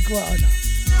eat iguana.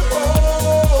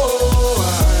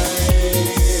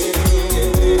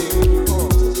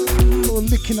 Or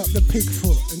licking up the pig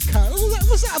foot and cow.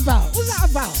 What's that about?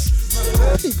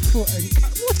 Pig foot and cow.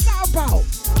 What's that about?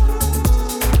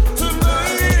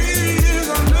 tonight is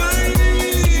our night.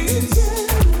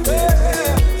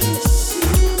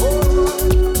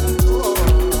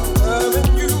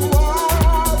 Loving you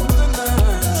all the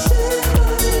night.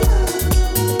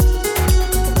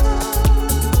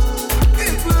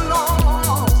 It will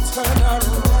all turn out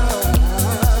right.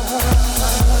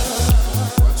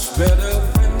 What's better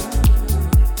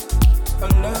than a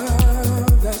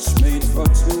love that's made for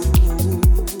two?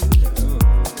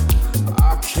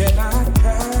 I cannot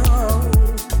count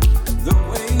the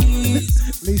ways.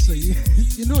 Lisa,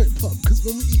 you know it pop, because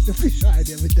when we eat the fish eye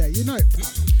the other day, you know it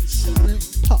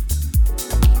pop. Pop.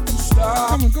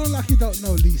 Come on, go like you don't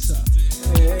know, Lisa.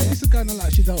 Lisa going on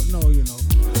like she don't know, you know.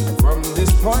 From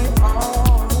this point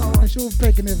on, And she was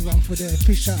begging everyone for their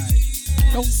fish eye.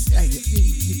 Don't, hey,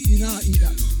 you know I eat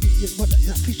that,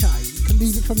 that fish eye. You can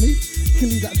leave it for me. You can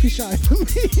leave that fish eye for me.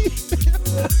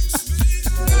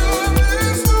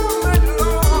 there's no night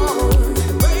long,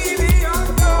 baby, I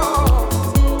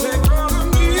know. Take all of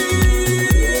me.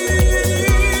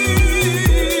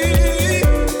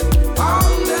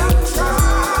 I'll never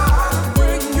try to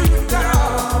bring you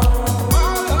down. My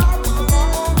love will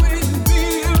always be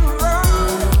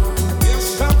around. Yes,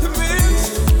 I'm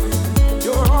convinced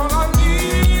you're all I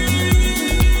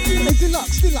need. Hey,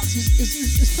 Deluxe, it's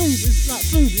food. It's like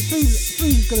food. Food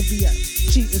is gonna be at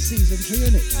cheetah season 3,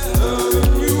 isn't it?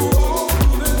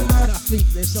 I think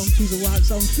there's some people want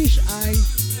some fish eye.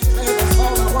 That's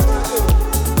all I want to do.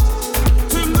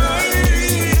 Tonight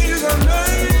is our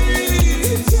night.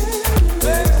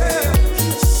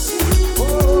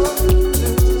 Oh,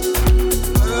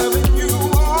 loving you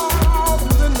all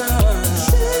the night.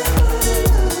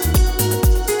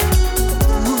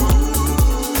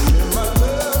 Ooh, my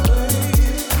love,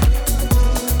 baby.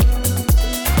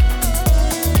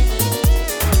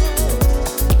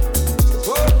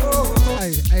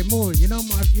 Hey, Maury, you know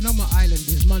my island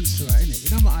is Montserrat, innit? You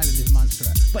know my island is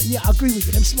Montserrat. But yeah, I agree with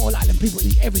you. Them small island people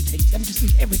eat everything. Them just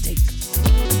eat everything.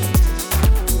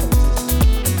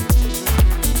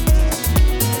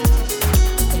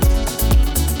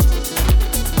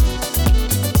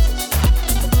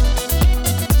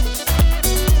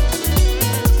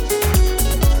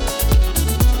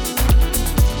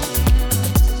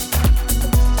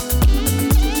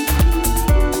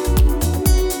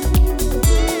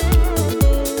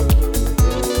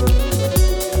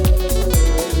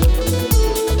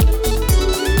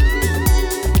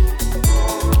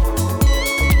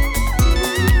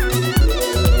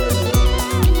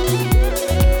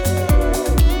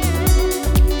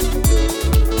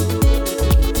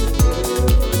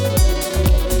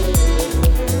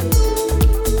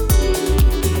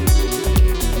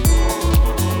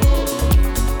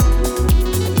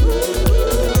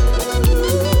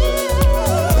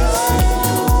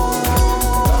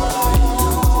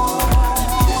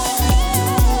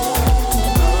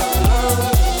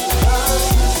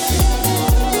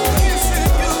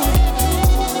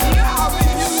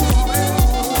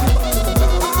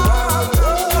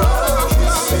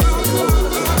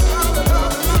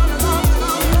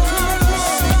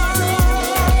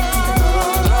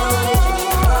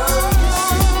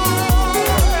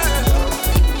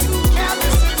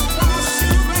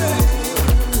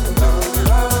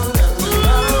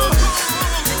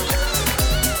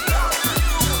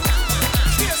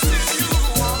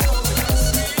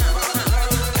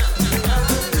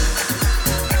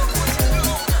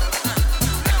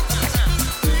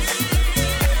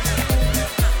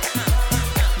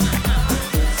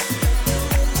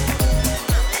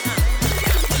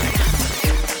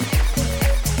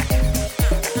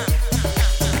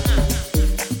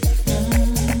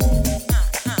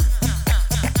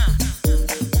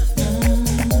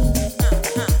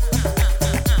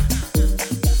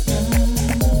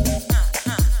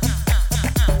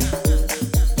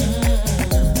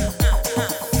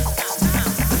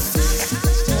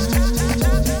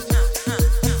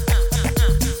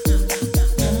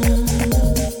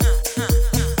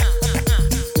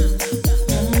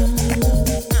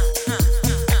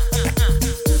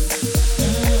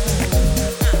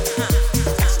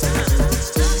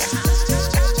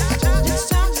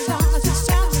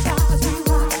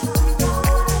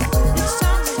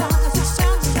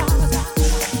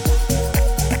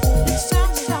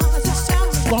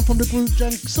 Groove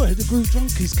Junk, sorry, the Groove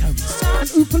Junkies come. And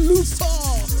Oopa Loopa.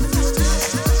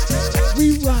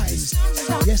 We rise.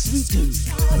 Yes, we do.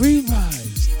 We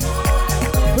rise.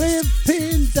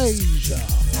 Flipping Deja.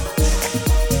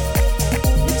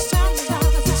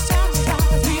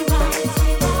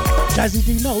 Jazzy D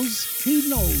knows. He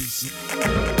knows.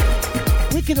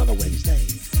 Wicked on a Wednesday.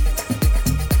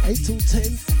 8 till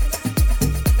 10.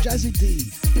 Jazzy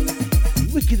D.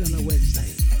 Wicked on a Wednesday.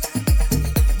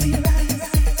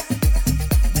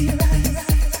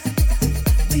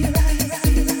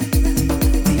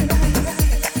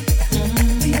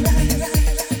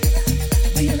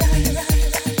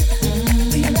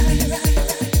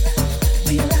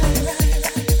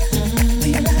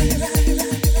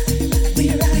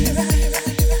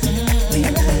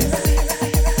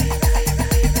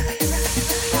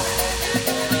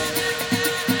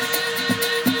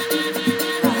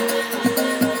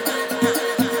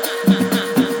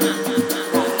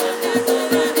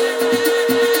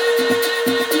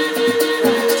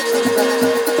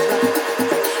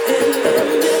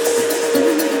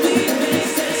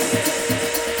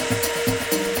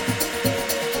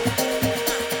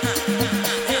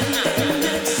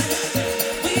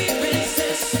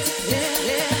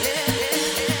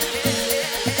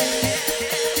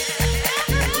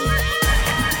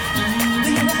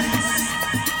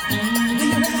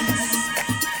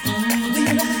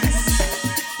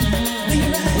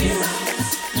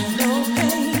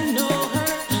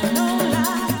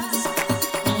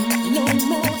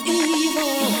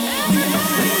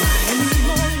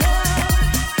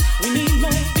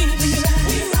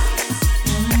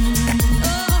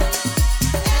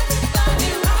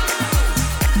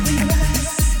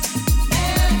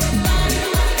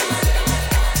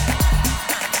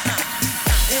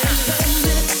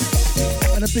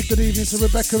 Good evening to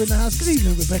Rebecca in the house. Good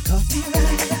evening, Rebecca.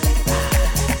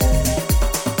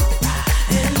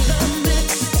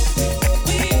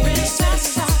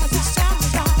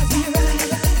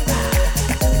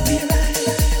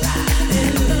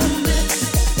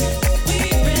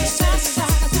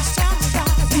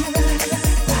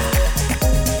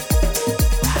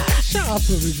 Shut up,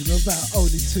 original, about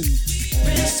only two.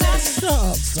 Shut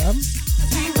up, fam.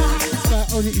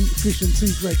 About only eat fish and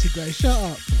 2 bread today. Shut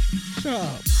up, fam. Shut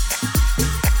up.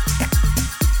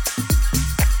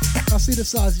 I see the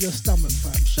size of your stomach,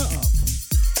 fam. Shut up.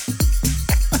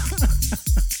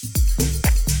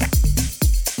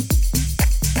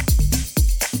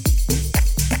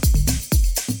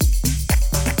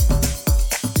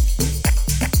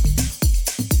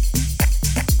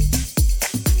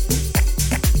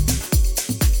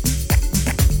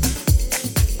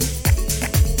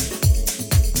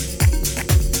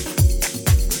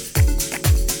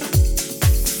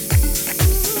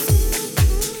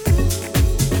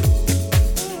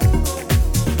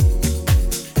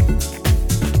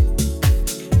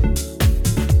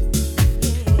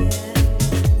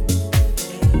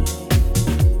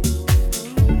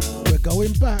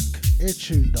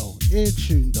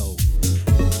 Tune though.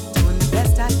 Doing the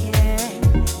best I can,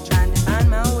 trying to find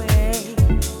my way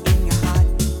in your heart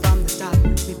from the start.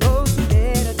 We both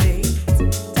did a date.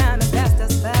 Time has passed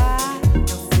us by,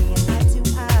 no seeing eye to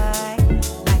eye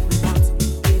like we once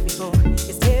did before.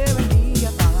 It's tearing me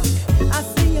apart. I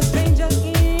see a stranger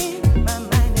in my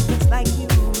mind that looks like you.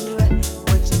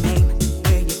 What's your name?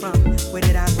 Where you from? Where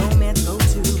did our romance go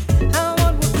to? How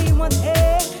old were we once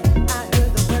had? I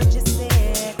heard the word you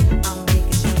said. I'll make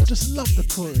it sure. Just love the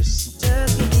chorus.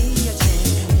 Just give me a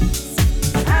chance.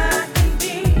 I can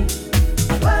be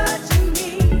what you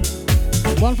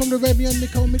need. One from the Remy and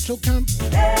Nicole Mitchell camp.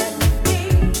 Let me be.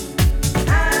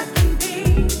 I can be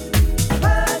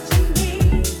what you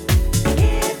need.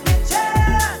 If you just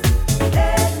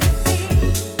let me be.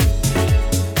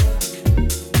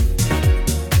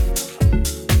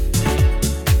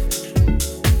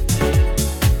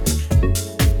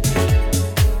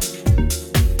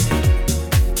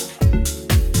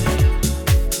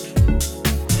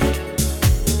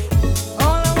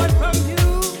 All I want from you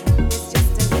is just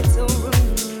a little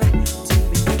room to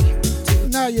be free.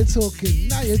 Now you're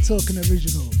talking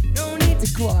original. No need to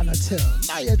Iguana tail.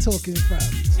 Now you're talking, fam.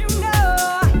 you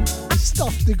know.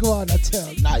 Stuffed iguana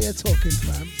tail. Now you're talking,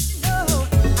 fam.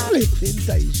 Flipping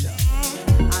Deja.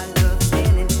 Our love is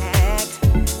intact.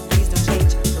 Please don't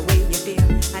change the way you feel.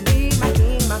 I need my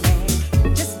king, my man.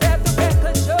 Just let the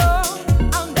record show.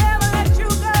 I'll never let you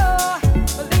go.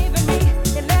 Believe in me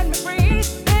and let me free.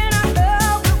 Then our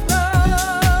love will grow.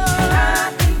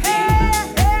 I can be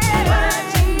what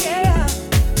you need.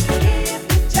 If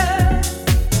you just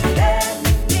let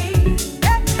me be. I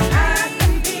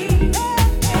can be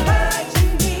what you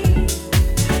need.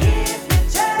 If you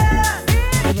just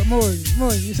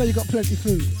plenty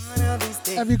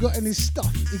food. Have you got any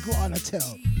stuff you got on a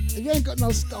tell? If you ain't got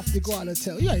no stuff to go on a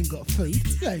tell, you ain't got food.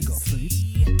 You ain't got food.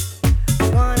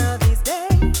 One of these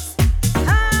days,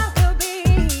 I will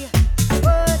be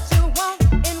what you want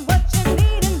and what you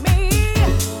need in me.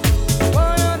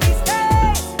 One of these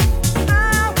days,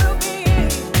 I will be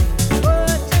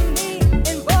what you need,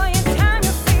 and boy, in time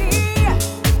you'll see.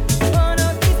 One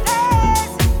of these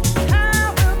days,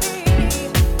 I will be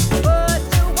what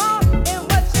you want and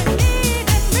what you need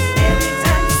in me. Every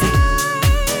time you see,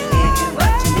 give you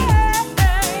what you need.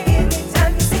 Every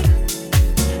time you see,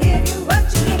 give you what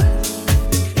you need.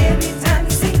 Every time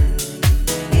you see,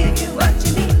 give you what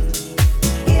you need.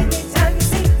 Every time you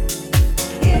see,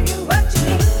 give you what you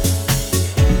need.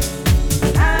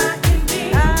 I can be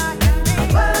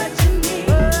what you need.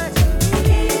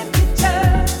 If you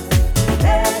just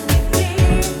let me be,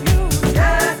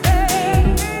 I can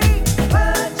be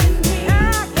what you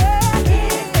need.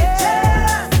 If you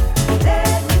just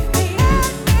let me be,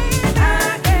 I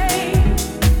can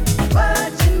be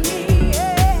what you need.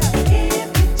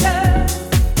 If you just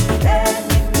let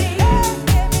me be,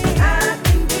 I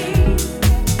can be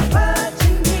what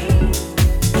you need.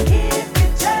 If you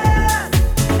just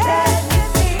let me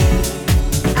be,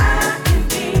 I can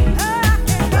be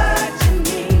what you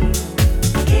need.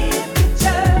 If you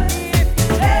just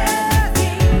let me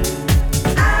be,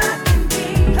 I can be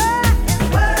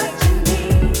what you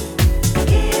need.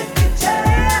 If you just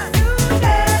let me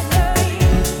be,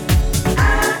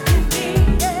 I can be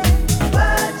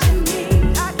what you need.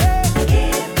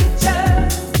 If you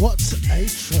just What a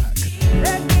track.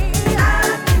 let me,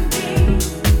 I can be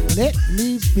Let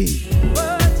me be.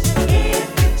 what you need. If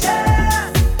you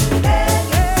just let me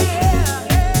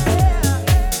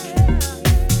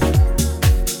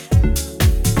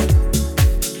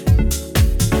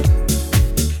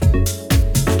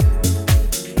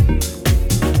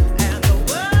And the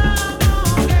world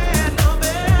won't get no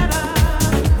better.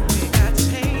 We got to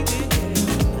change it,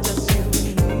 just you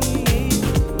and me.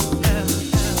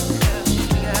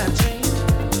 We gotta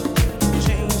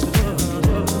change the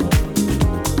world.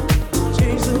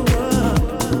 Change the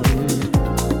world.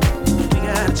 We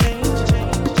gotta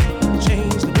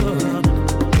change the world.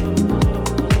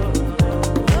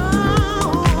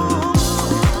 Oh,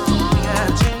 we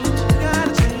gotta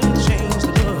change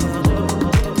the world.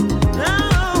 No,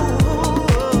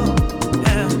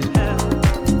 yeah,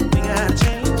 we gotta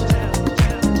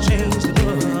change the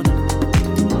world.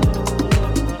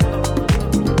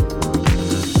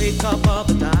 Wake up all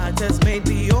the doctors made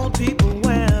the old people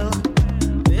well.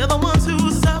 They're the ones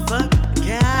who suffer,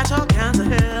 catch all kinds of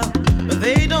hell, but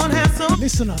they don't have so.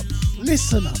 Listen up.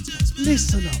 Listen up.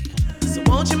 Listen up. So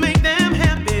won't you make them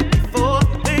happy before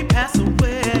they pass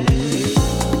away?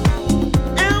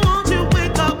 And won't you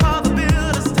wake up all the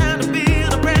builders? Time to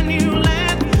build a brand new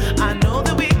land. I know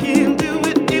that we can do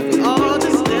it if we all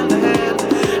just stand ahead.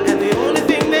 And the only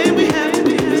thing that we have to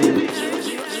do is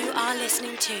You are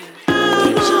listening to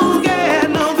won't get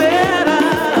no better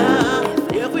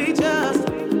if we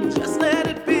just let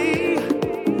it be.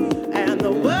 And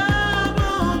the world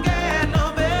won't get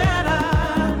no better.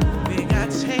 We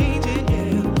got to change it,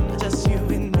 yeah, just you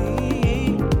and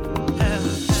me.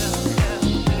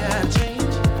 We gotta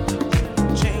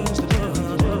change the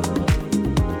world.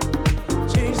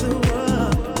 Change the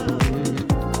world.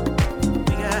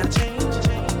 We gotta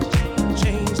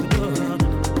change the world.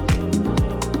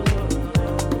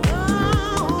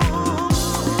 Oh,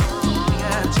 we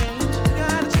gotta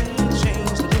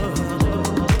change the world.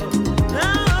 No,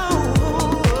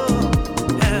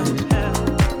 yeah,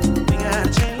 we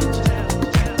gotta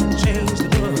change the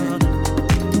world.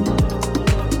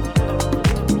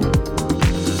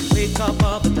 Wake up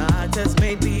all the doctors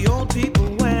made the old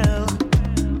people well.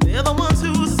 They're the ones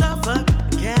who suffer,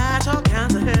 catch all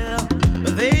kinds of hell,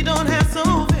 but they don't have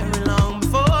so very long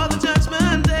before the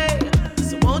judgment day.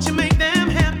 So won't you make them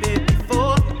happy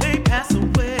before they pass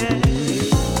away?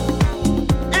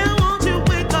 And won't you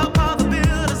wake up all the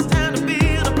builders? Time to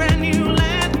build a brand new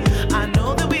land. I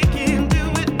know that we can do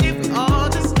it if we all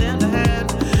just stand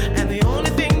ahead. And the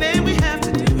only thing that we have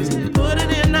to do is put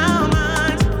it in our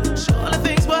minds. Surely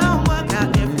things will work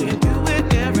out if we do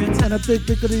it every time. And a big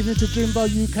good evening to Jimbo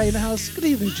UK in the house. Good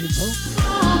evening, Jimbo.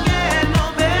 Won't get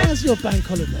no better How's your bank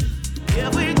holiday?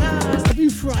 if we just Have you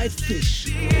fried fish?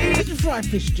 Did you fry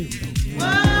fish, Jimbo?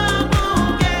 world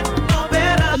won't get no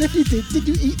better. And if you did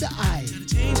you eat the eye?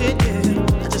 Change it,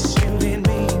 yeah, just you and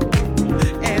me.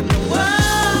 And the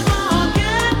world won't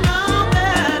get no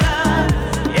better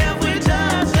if we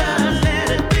just let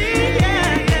it be,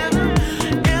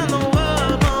 yeah. And the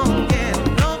world won't get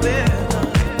no better.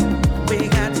 We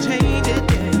got to change it,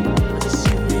 yeah, just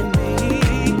you and me.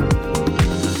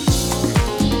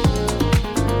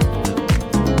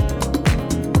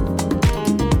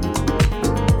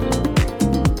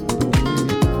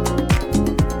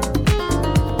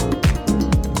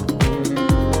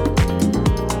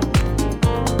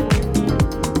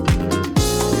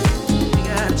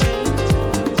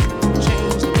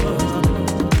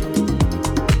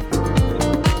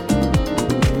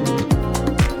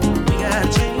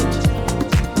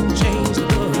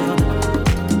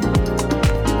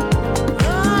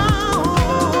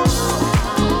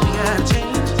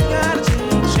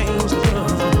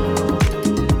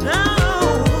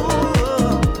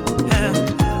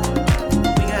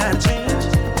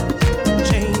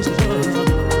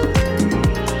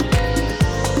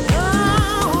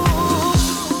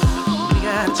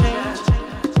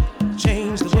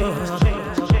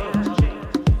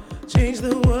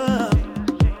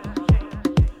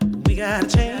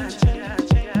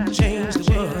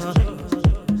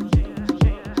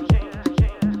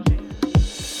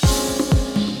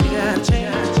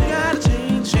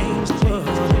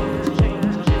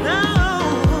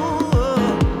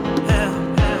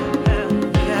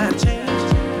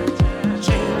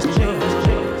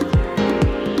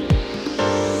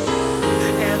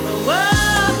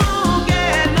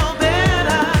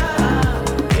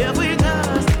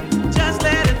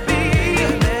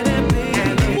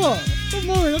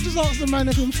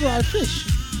 mind if him fry fish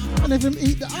and if him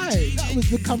eat the eye. That was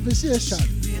the conversation.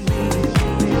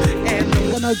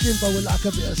 I know Jimbo would like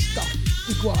a bit of stuff.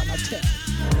 Iguana tell.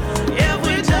 Yeah,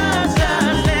 we just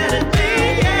let it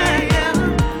be, yeah.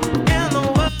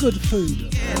 Good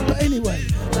food. But anyway,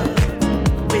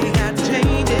 We got to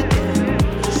change it.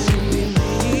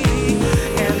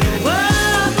 And the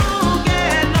world won't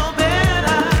get no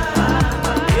better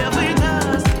if we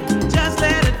just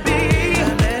let it be.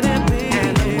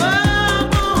 And the world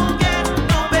won't get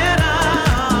no better.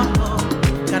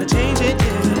 Gotta change it,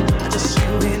 yeah. Just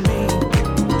you and me.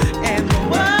 And the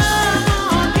world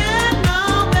won't get no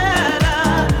better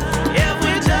if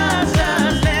we just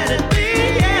let it be,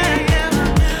 yeah.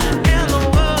 And the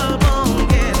world won't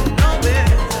get no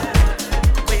better.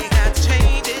 We got to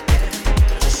change it,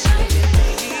 yeah. Just you and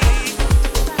me.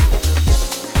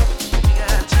 We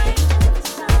got to change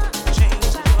the world. Change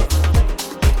the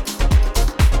world.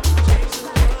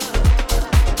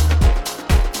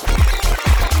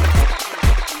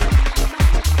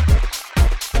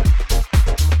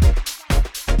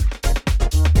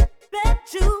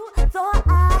 Bet you thought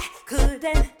I couldn't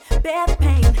bear the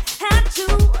pain. Had to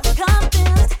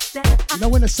convinced that you know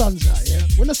when the sun's out, yeah?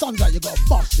 When the sun's out, you gotta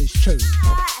bust this tune.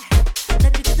 I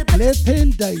let you get the best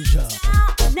Flipping Deja.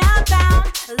 now found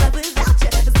love without you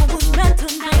is what was meant to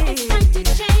be. It's time to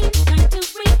change, time to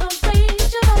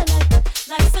rearrange your life.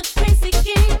 Life's a crazy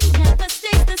game, never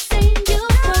stays the same. You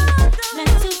were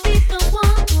meant to be the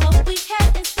one. What we had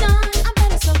is done. I'm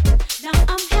better so now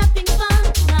I'm having fun,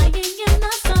 lying in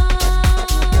the sun.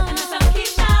 And the sun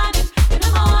keeps shining in the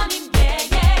morning, yeah,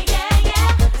 yeah, yeah,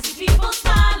 yeah. I see people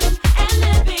smiling and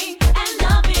living and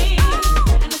loving.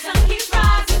 And the sun keeps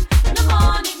rising in the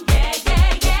morning, yeah, yeah,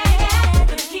 yeah, yeah.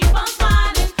 Gonna keep on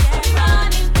smiling and be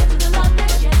running to the love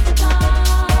that's yet to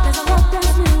come. There's a love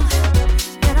that's new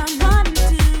that I'm running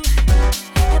to.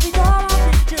 Every thought of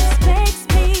it just makes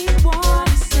me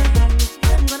wanna sing.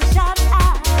 I'm gonna shout it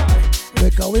out.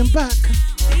 We're going back.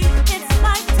 It's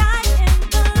my time in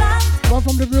the light. One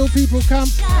from the Real People Camp.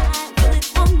 Shine, feel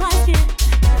it on my skin.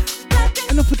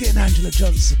 And not forgetting Angela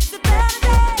Johnson. It's a better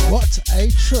day. What a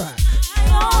track.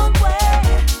 Long way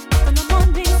from the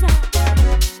morning sun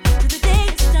to the day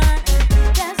it's done.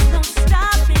 There's no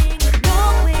stopping, no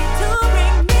way to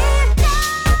bring me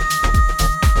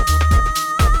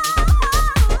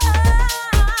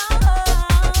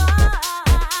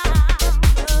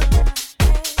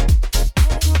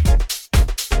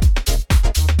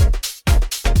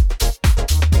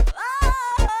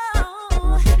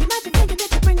You might be thinking that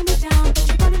you're bringing me down, but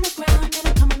you're running the ground, and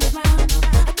I'm coming around.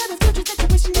 I could have told you that you're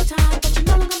wasting your time, but you're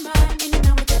no longer mine.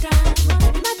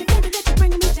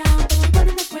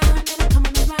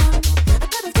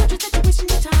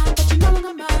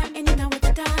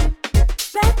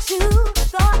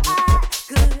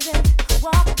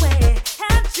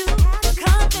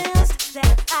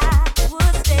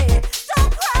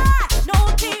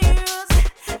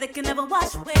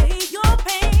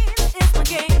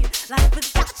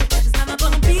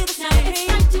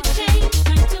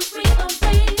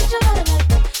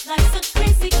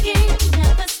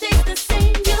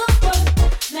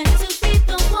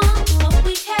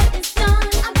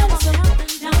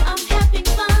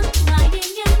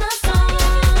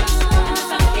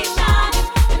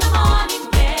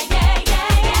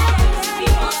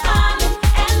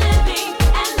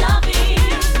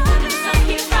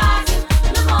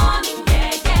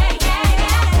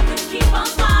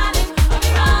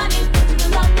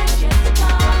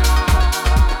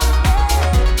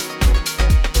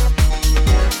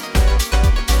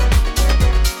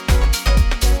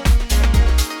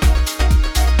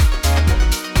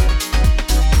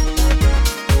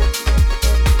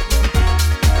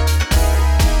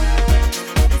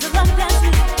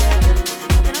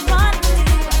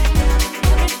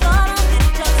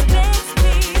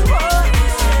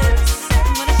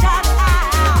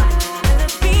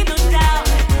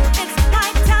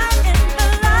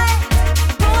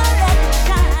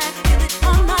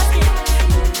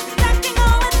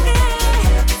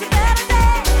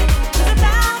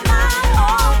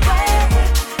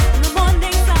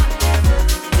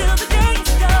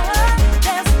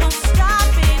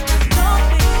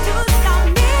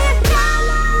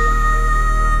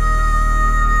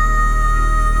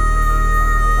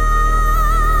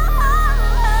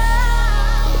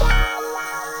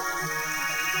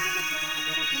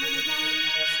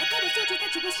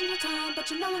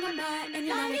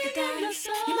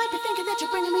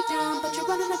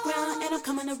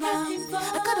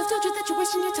 I could have told you that you're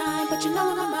wasting your time, but you know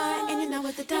I'm mine, and you know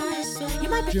at the time. You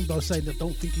might be Jimbo saying that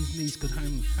don't think his knees could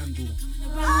handle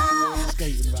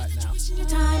skating right now. wasting your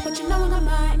time, but you know I'm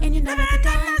mine, and you know at the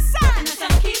time. And the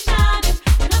sun keeps shining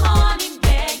in the morning,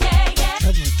 yeah, yeah, yeah.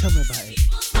 Tell me about it.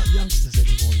 We're not youngsters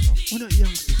anymore, you know. We're not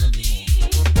youngsters anymore.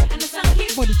 And the sun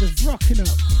keeps Everybody just rocking up.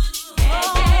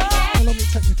 How long it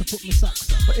take me to put my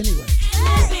socks on? But anyway.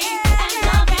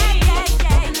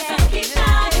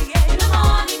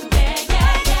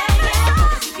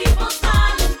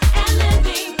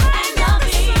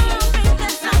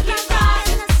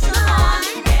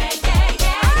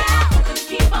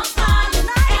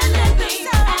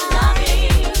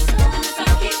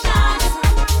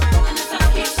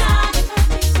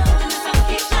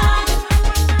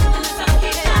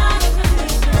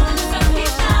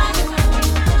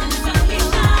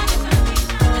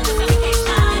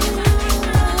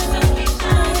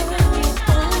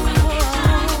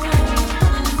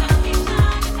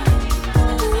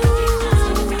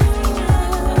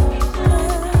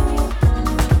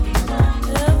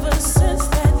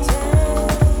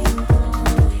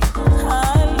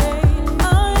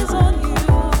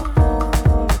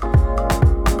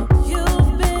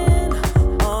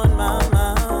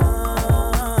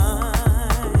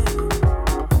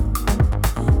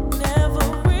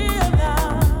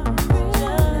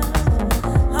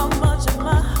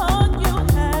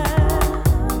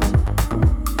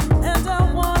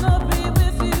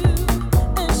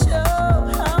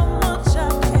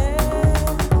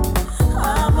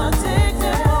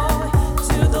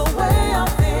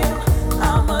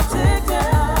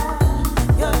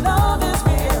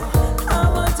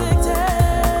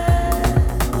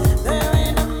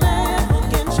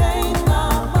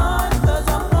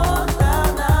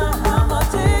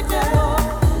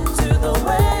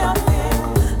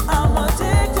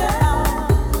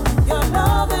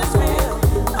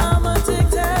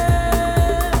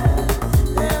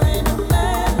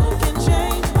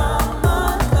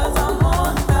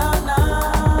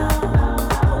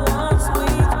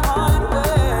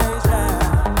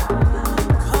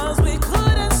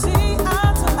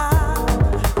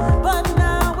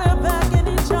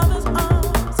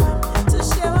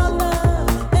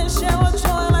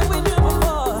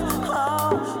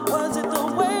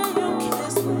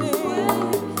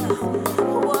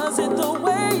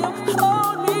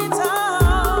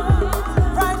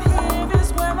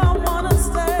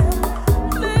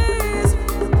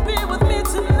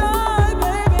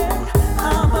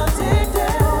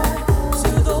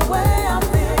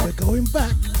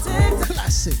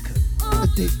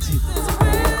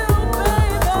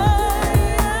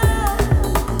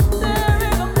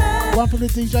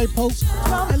 DJ Pope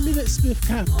and Lynette Smith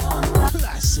Camp.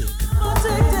 Classic.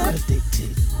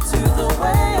 Addicted. To the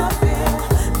way I feel,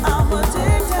 I'm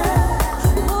addicted.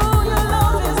 Oh, your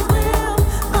love is real,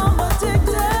 I'm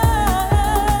addicted.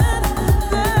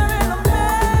 There ain't a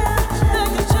man that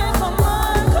can change my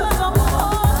mind, 'cause I'm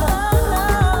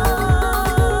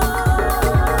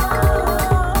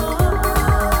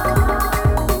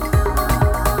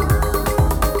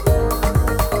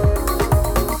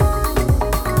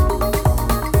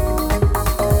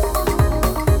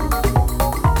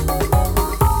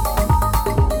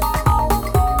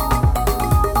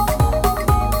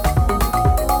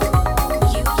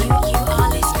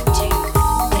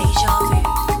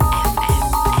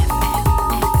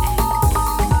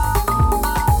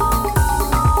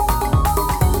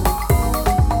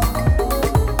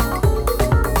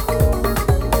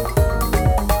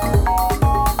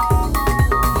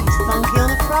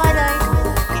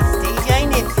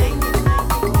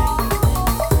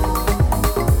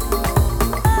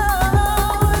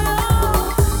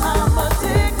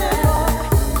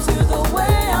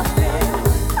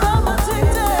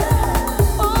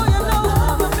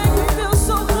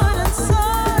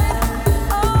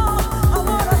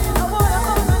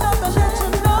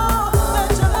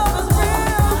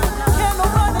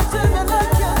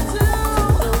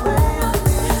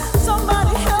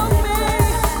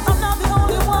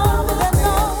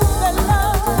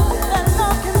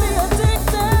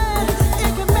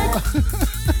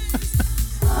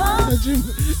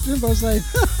Jimbo saying,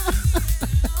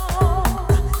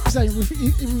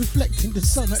 reflecting the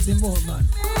sun at the moment, man.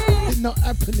 It's not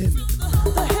happening.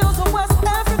 the hills of West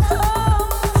Africa.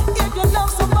 If you love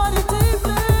somebody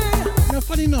deeply. You know,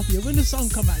 funny enough, yeah, when the sun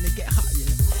come out and it get hot, yeah,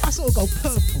 I sort of go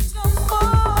purple.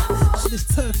 This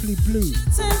purpley blue.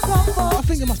 I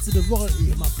think it must be the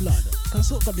royalty in my blood. I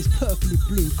sort of got this purpley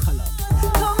blue colour.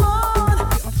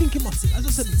 I think it must be, as I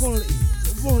said, royalty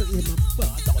in my, well,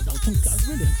 I don't think, I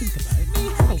really don't think about it.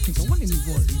 I don't think I want any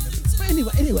royalty in my blood.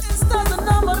 But anyway. Estás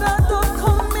enamorado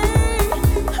conmigo,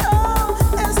 oh,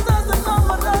 estás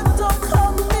enamorado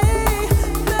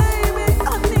conmigo, baby,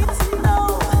 I need to know,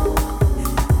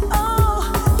 oh,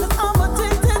 'cause I'm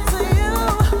addicted to you,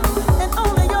 and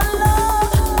only your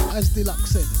love. As Deluxe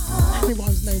said,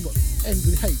 anyone's name what end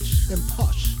with H, then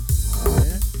posh.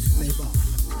 Yeah, name off.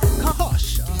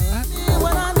 Posh, alright?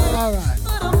 Alright.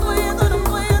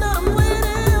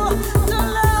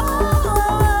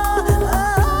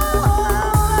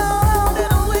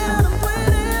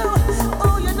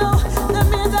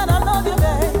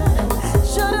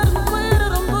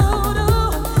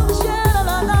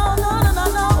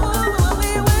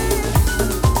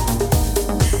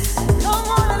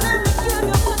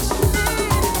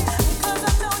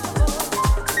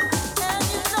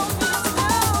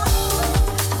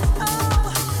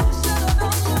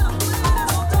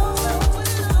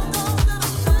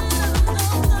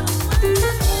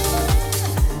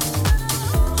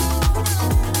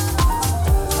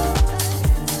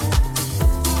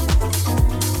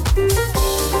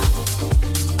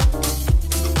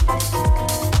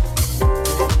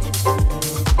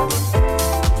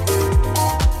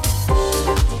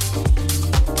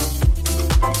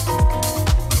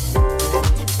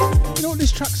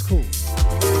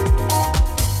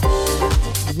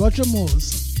 Roger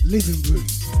Moore's living room.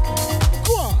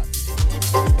 Go on!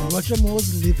 Roger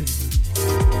Moore's living room.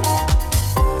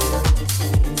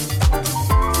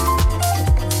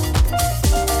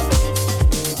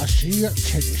 I see you at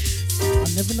tennis. I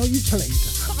never know you played.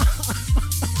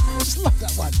 Just love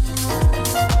that one.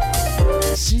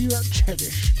 I see you at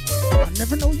tennis. I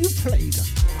never know you played.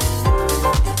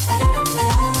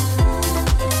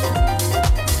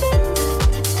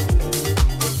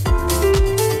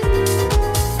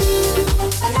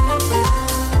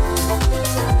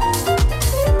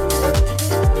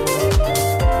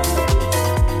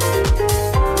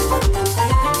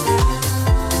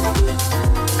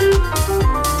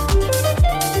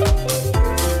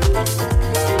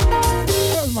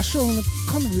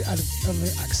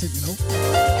 Accent, you know.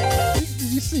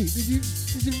 Did you see? Did you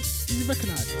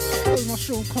recognise? That was my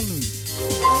Sean Connery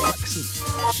accent.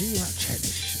 She at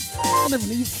tennis. I never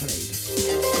knew you played.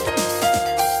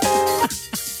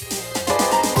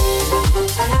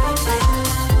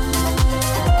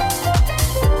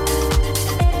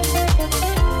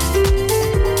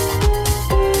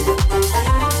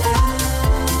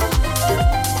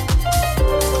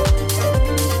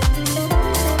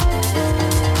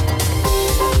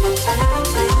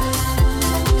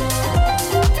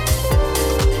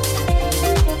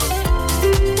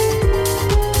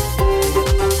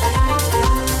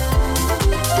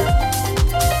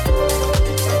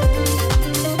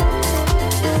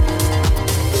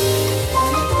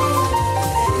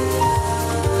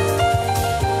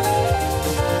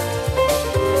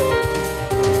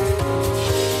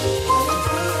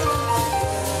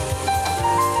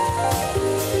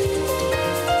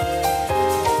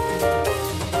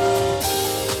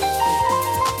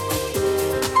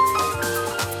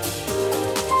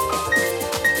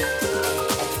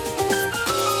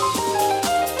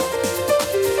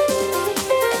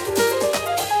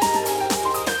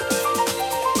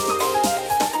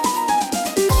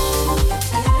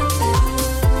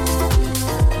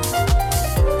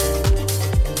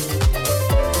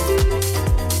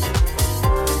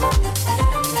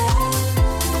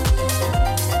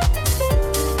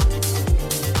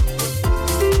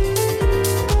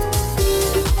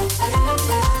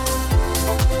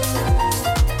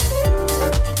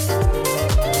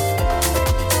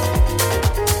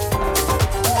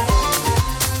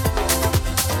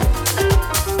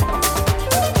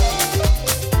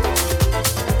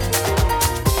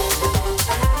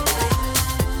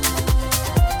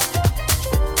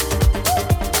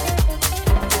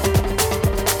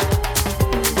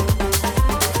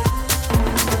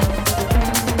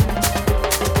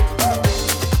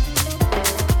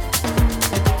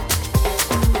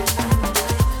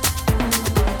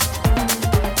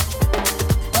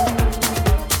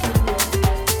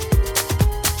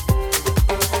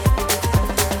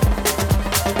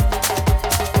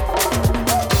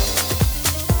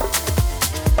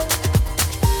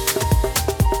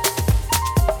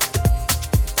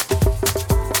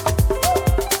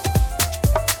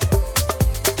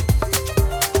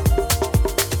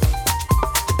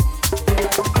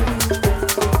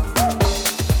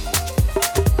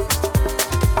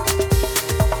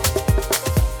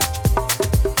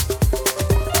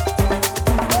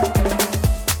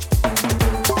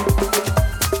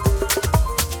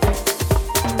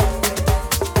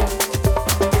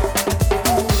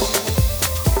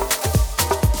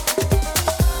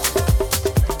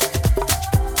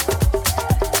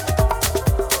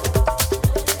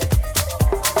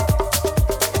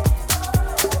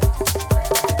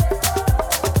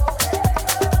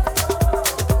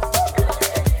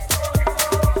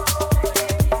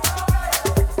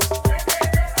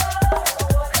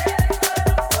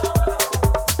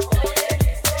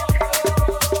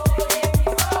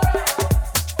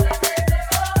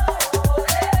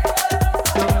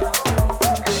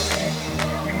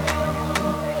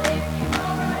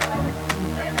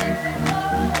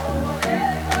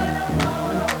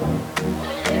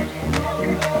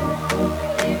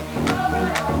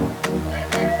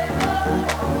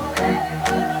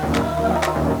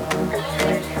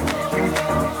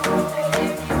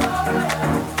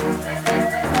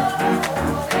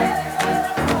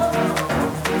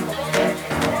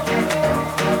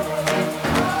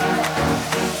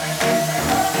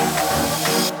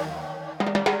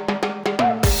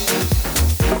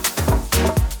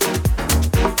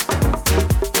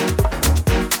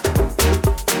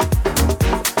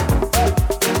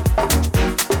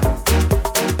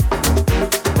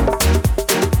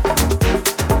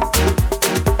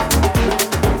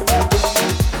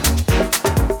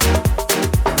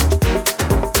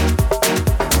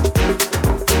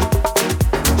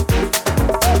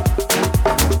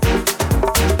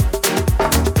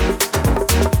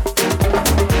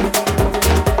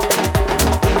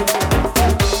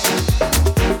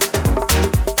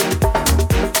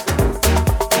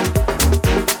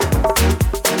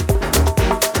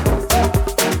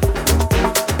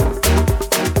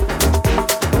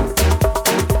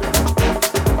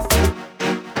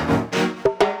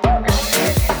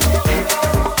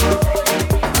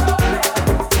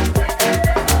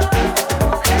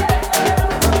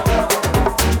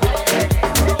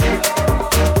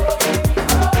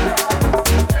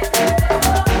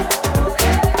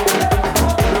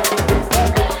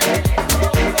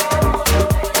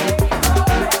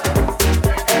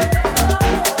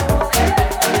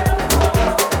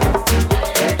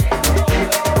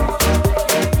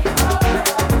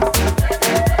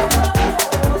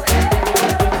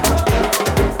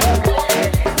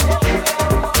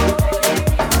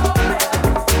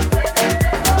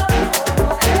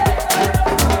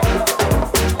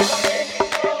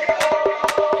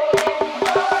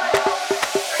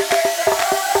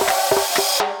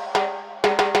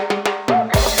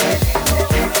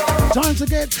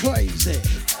 get crazy.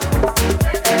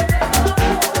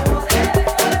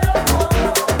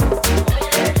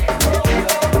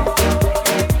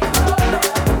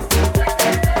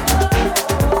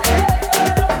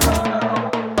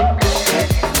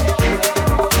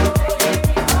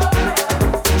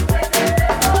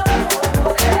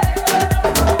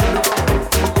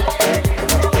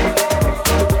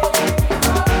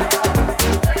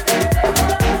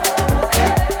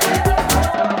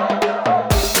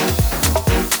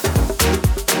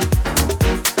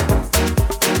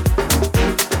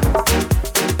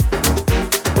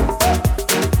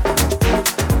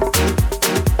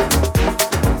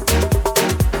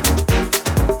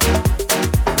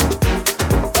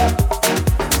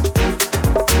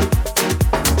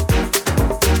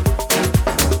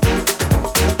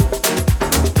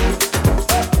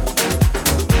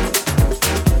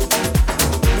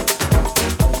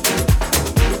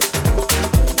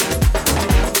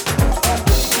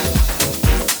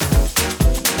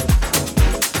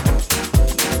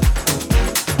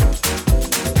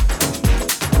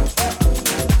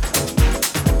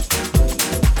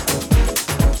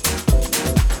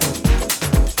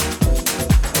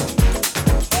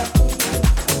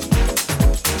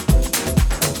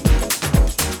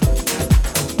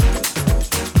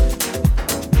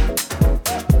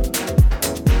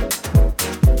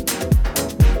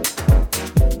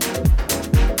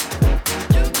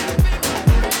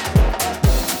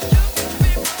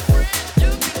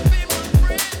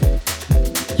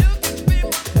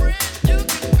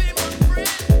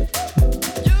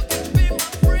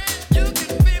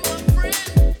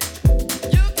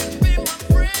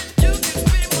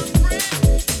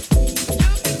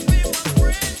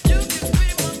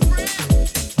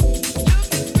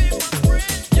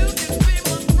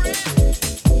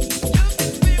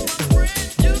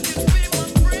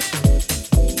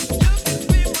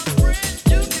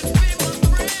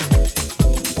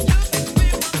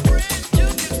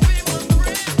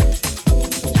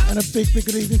 Big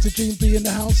good evening to Gene B in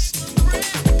the house.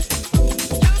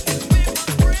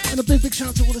 And a big shout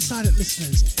out to all the silent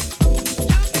listeners.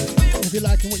 And if you're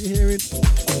liking what you're hearing,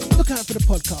 look out for the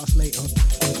podcast later.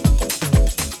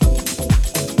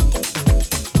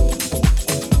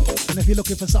 And if you're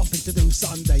looking for something to do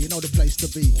Sunday, you know the place to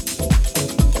be.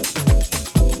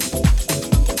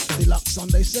 Deluxe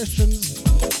Sunday sessions.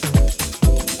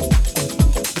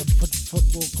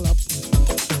 Football club.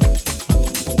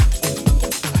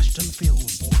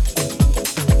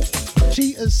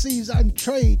 Cheaters, Seas and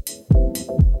Trade.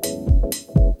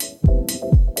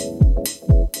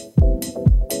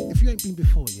 If you ain't been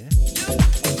before, yeah?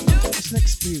 It's an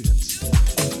experience.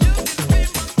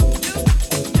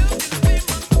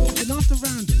 And after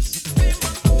rounders,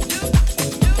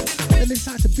 and they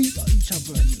start to beat each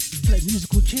other and play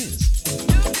musical chairs.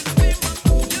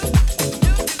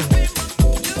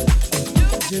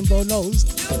 Jimbo knows.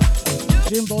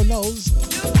 Jimbo knows.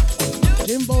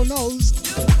 Jimbo knows.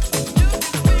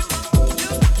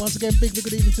 Once again, big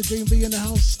good evening to Gene B in the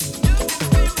house.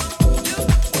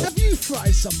 Have you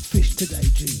fried some fish today,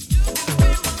 Gene?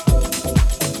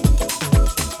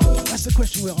 That's the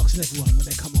question we're asking everyone when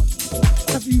they come on.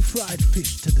 Have you fried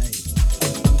fish today?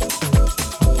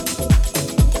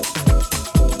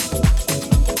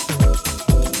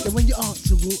 And when you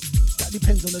answer, that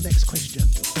depends on the next question.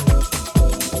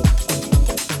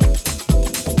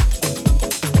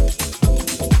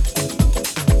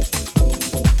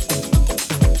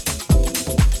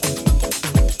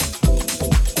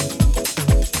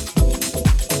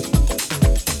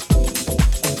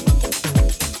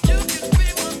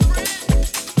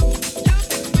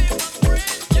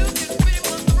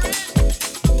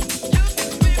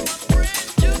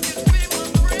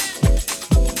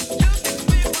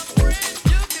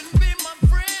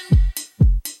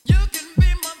 You can be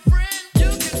my friend.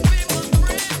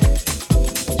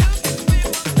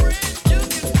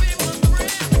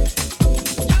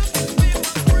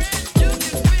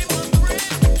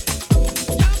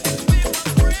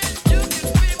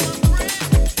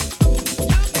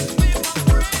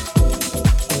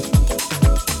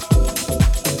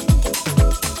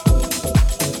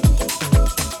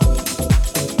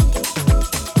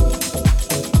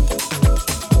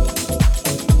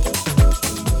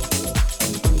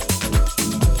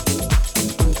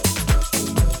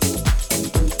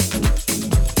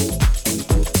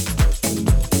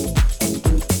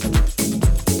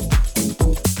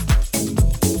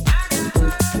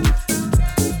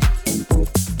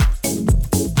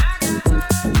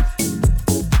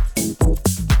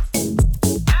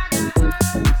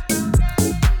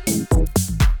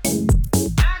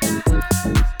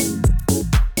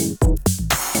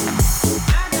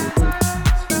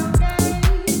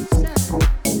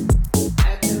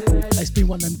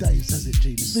 one of them days, has it,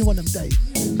 Gene? It's been one of them days.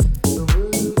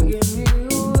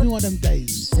 It's been one of them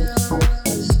days.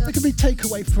 It could be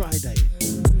Takeaway Friday.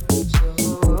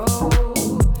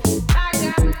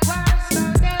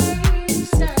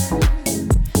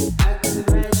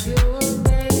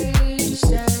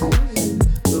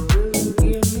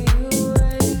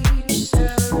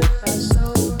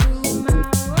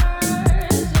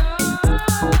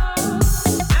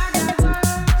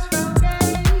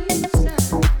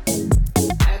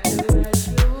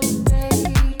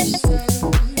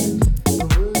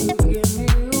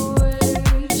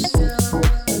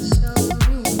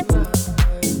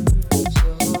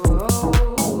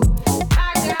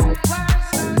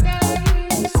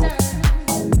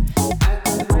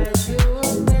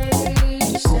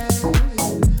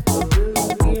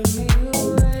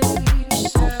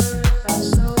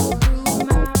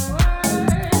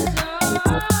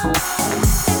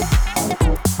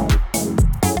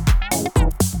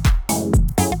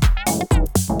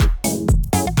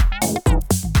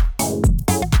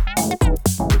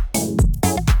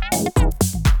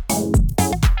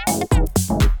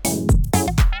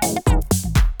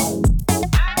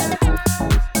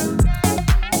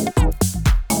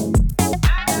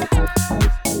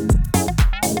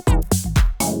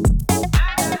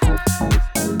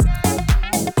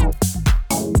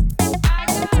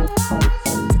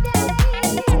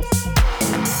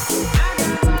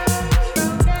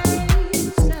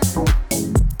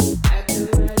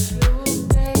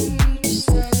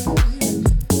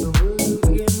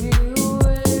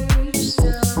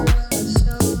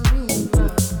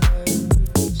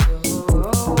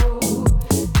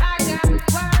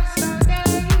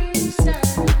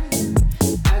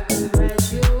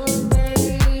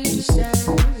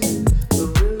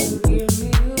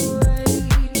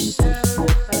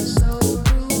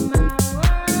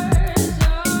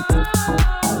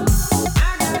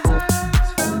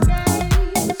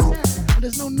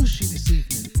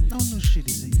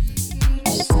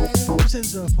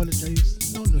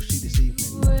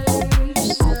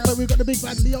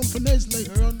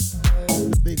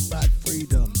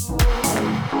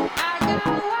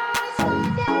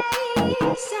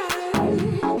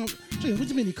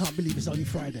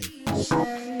 Friday.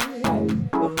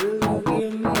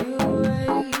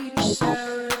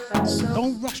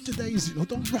 Don't rush the days, you know,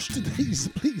 don't rush the days,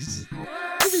 please.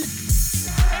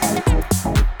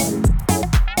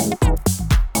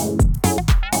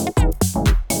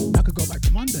 I could go back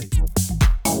to Monday.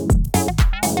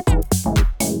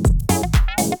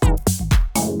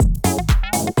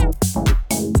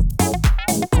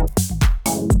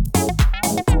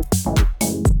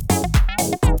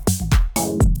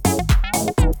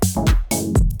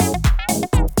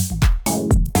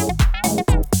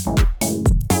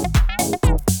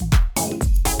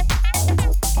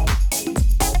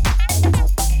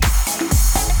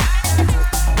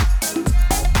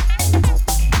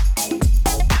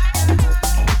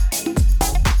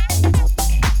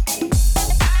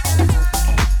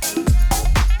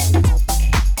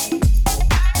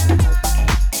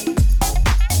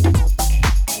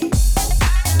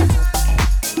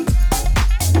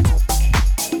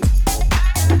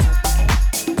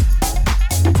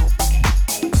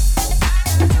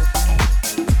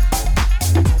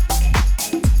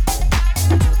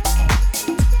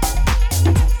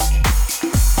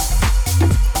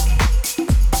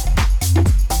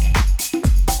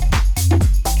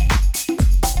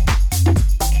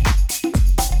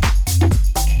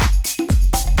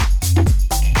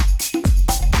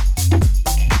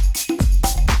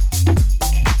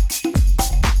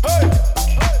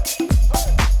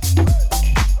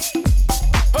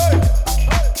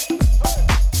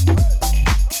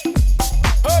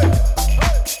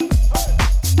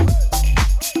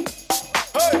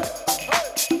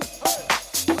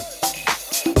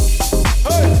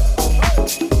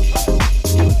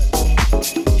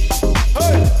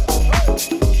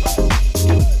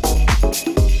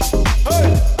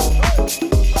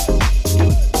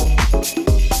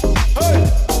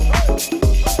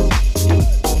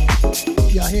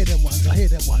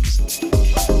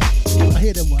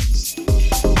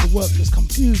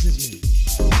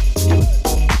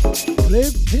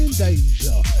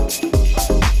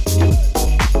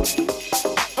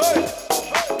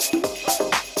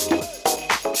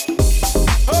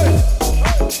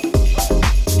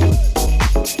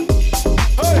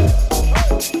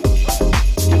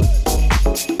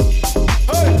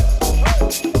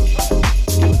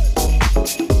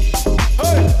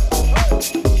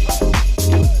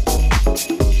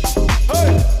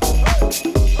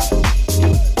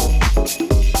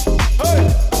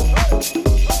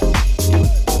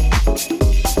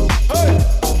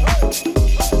 Hey!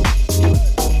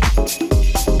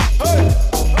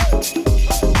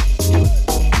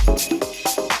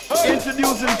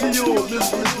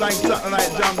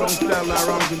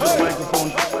 to the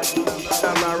microphone.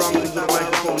 I'm not wrong to the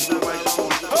microphone.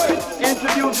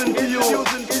 Introducing to you.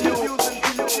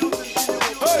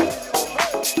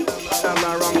 I'm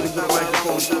not wrong to the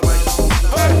microphone.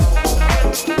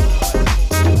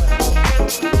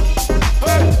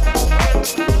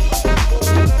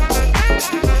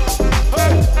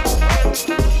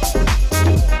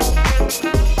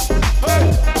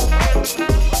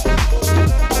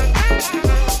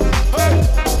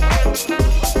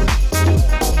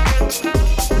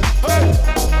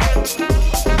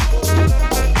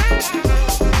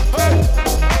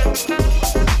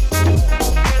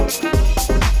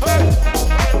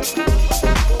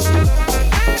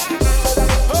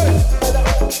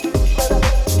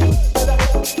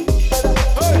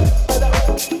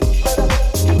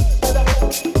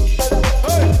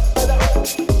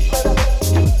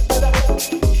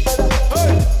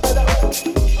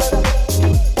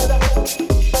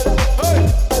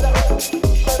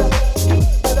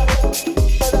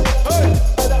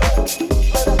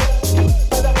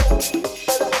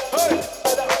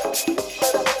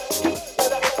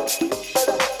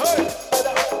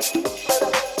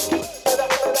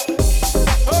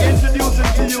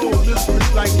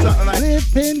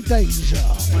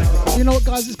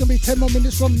 Guys, it's going to be 10 more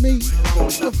minutes from me.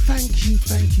 So thank you.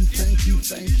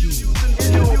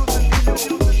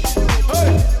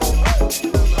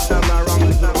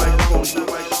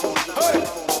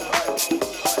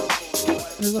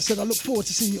 And as I said, I look forward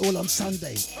to seeing you all on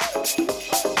Sunday.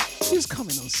 Who's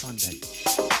coming on Sunday?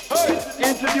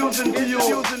 Introducing to you.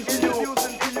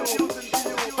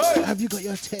 Have you got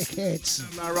your tech heads?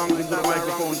 I'm not wrong to the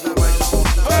microphone.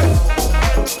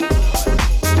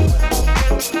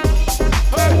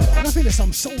 And I think there's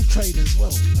some soul trade as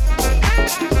well. I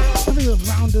think there's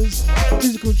rounders,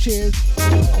 musical chairs,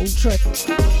 old trade,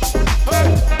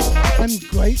 and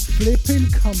great flipping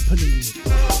company.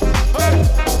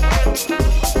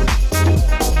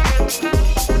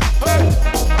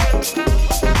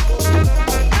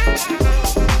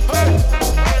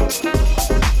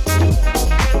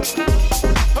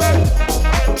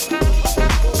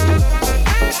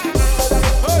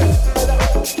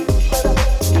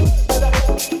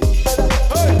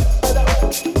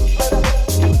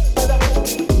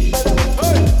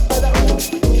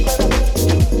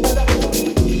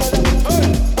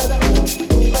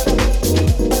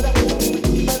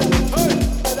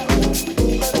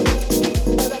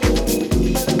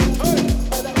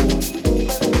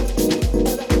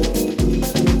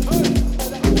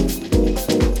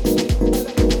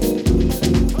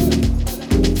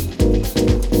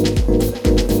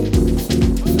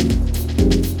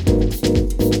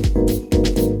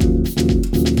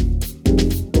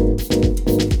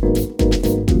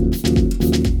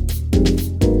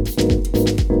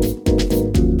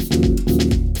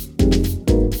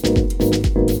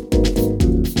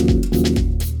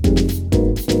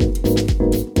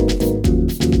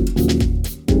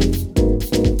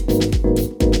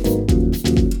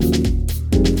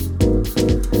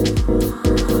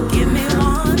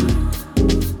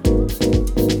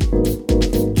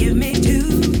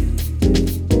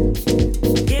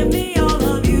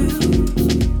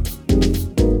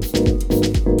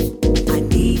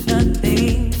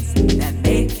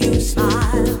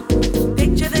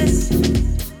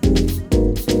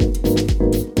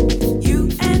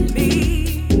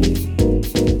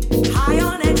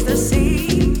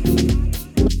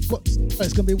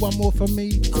 One more from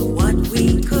me. Of what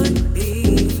we could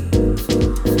be.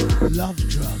 Love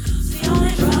drug. The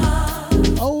only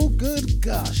drug. Oh, good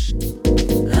gosh.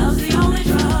 Love's the only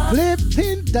drug.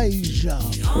 Flipping deja.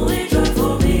 The only drug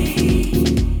for me.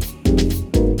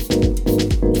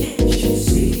 Can't you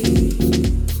see?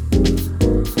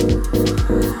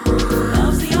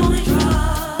 Love's the only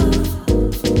drug.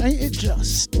 Ain't it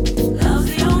just? Love's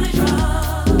the only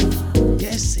drug.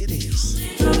 Yes, it is. The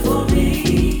drug for me.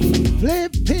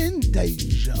 Flipping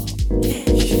deja. Can't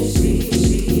you see?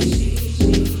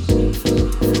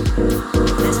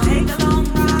 Let's take a long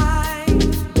ride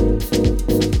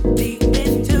deep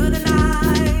into the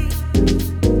night.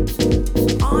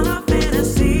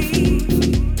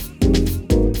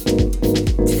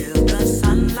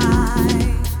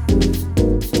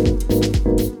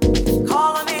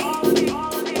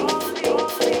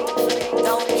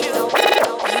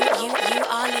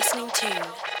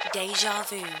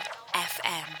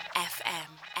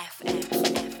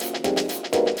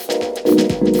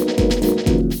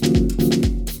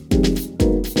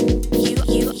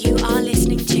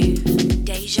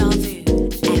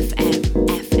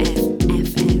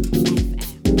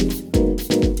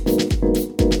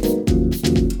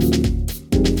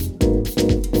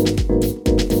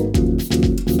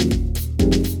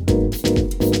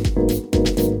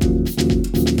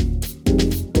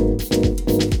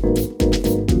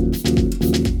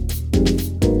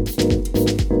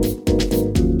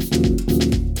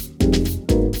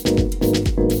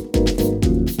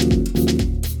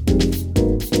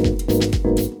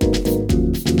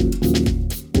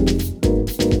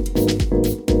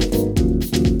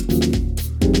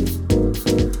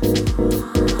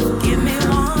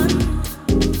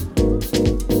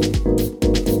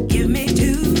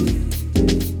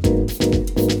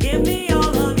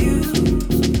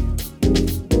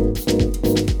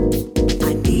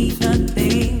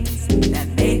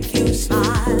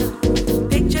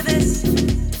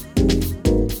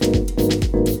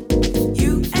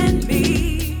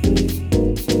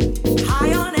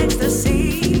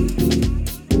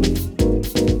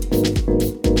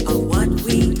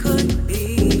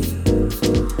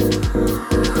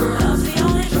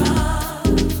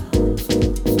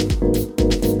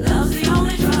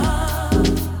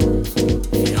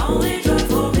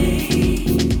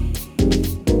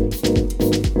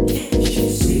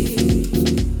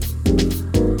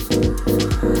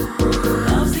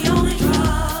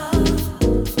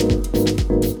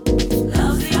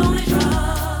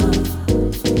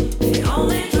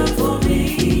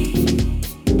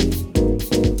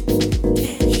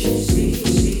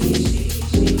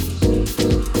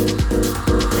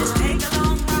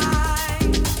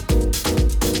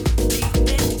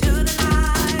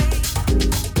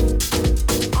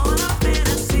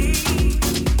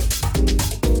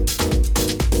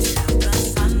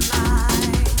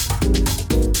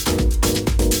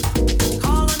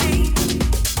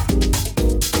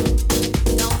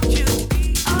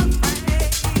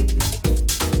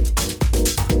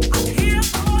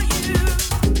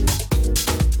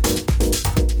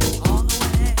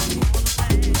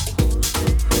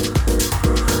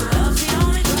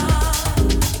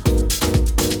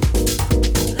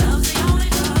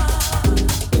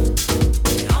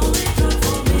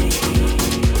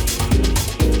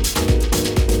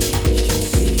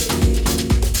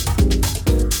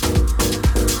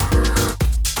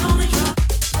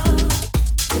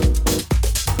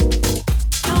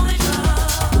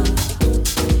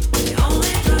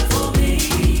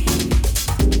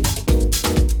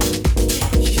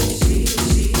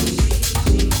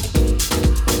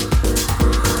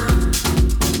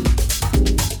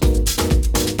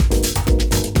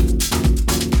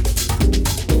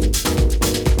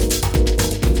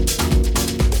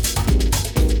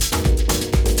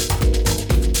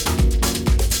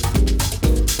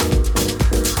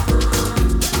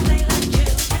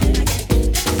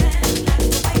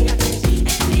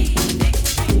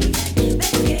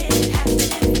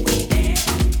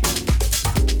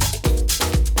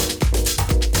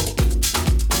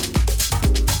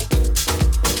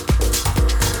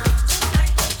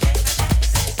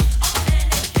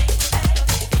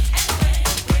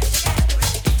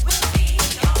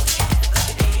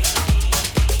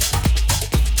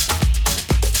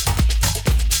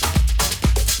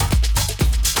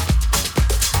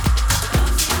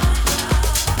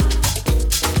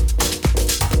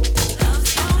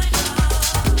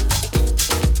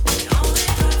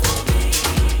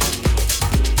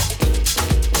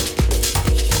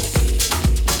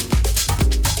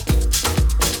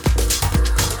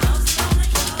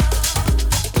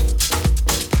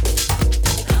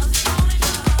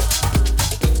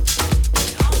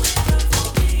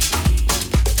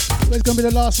 gonna be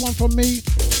the last one from me.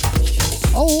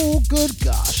 Oh, good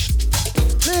gosh.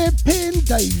 Flipping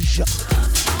Deja.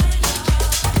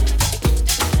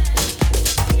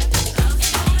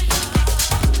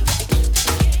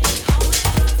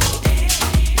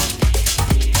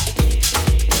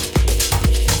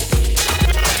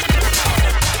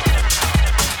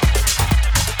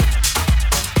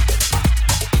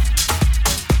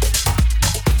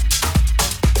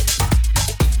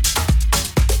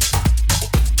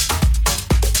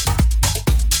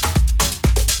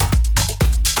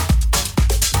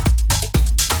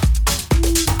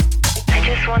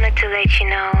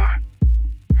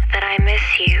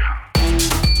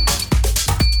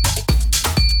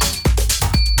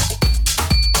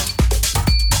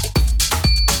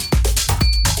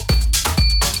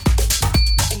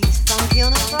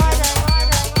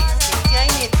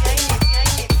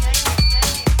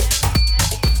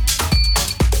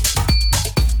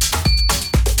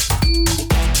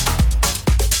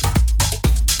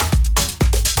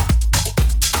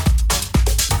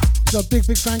 So a big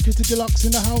thank you to Deluxe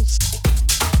in the house.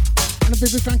 And a big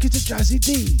thank you to Jazzy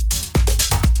D.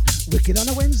 Wicked on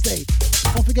a Wednesday.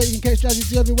 Don't forget you can catch Jazzy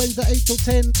D every Wednesday 8 till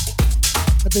 10.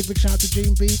 A big shout out to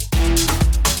Gene B.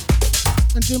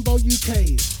 And Jimbo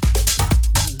UK.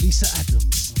 And Lisa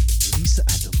Adams.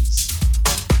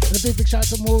 And a big shout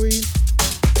out to Maureen.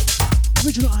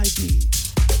 Original ID.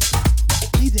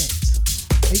 Lidet.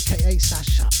 AKA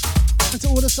Sasha. And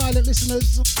to all the silent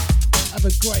listeners, have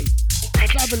a great,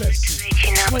 fabulous,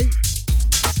 great,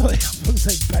 sorry, I'm going to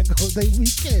say bank holiday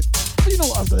weekend. But you know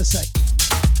what I was going to say.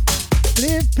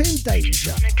 Flipping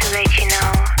Deja. To let you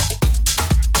know.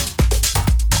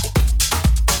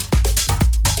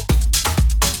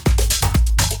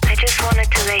 I just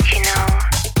wanted to let you know.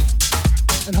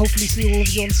 And hopefully see all of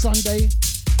you on Sunday.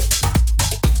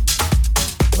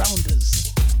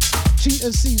 Rounders.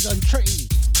 Cheaters season 3.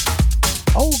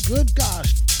 Oh, good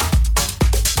gosh.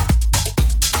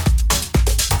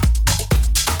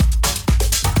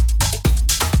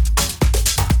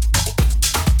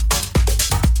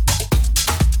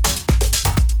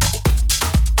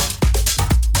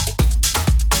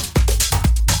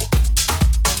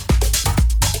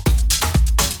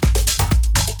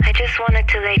 I just wanted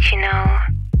to let you know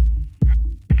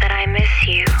that I miss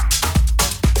you.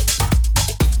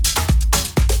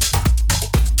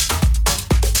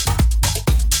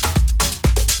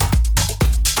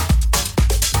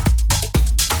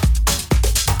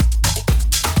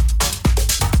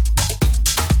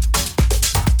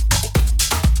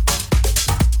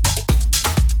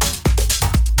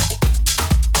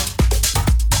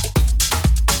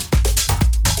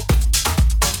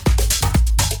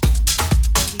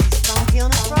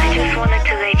 I just wanted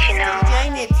to let you know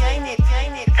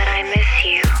that I miss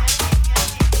you.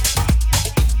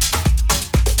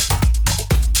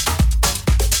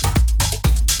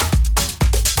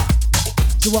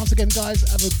 So once again, guys,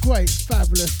 have a great,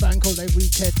 fabulous bank holiday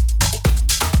weekend.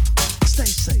 Stay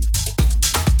safe,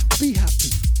 be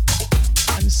happy,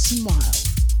 and smile.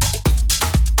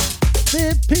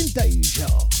 Flipping Deja.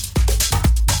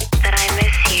 That I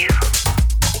miss you.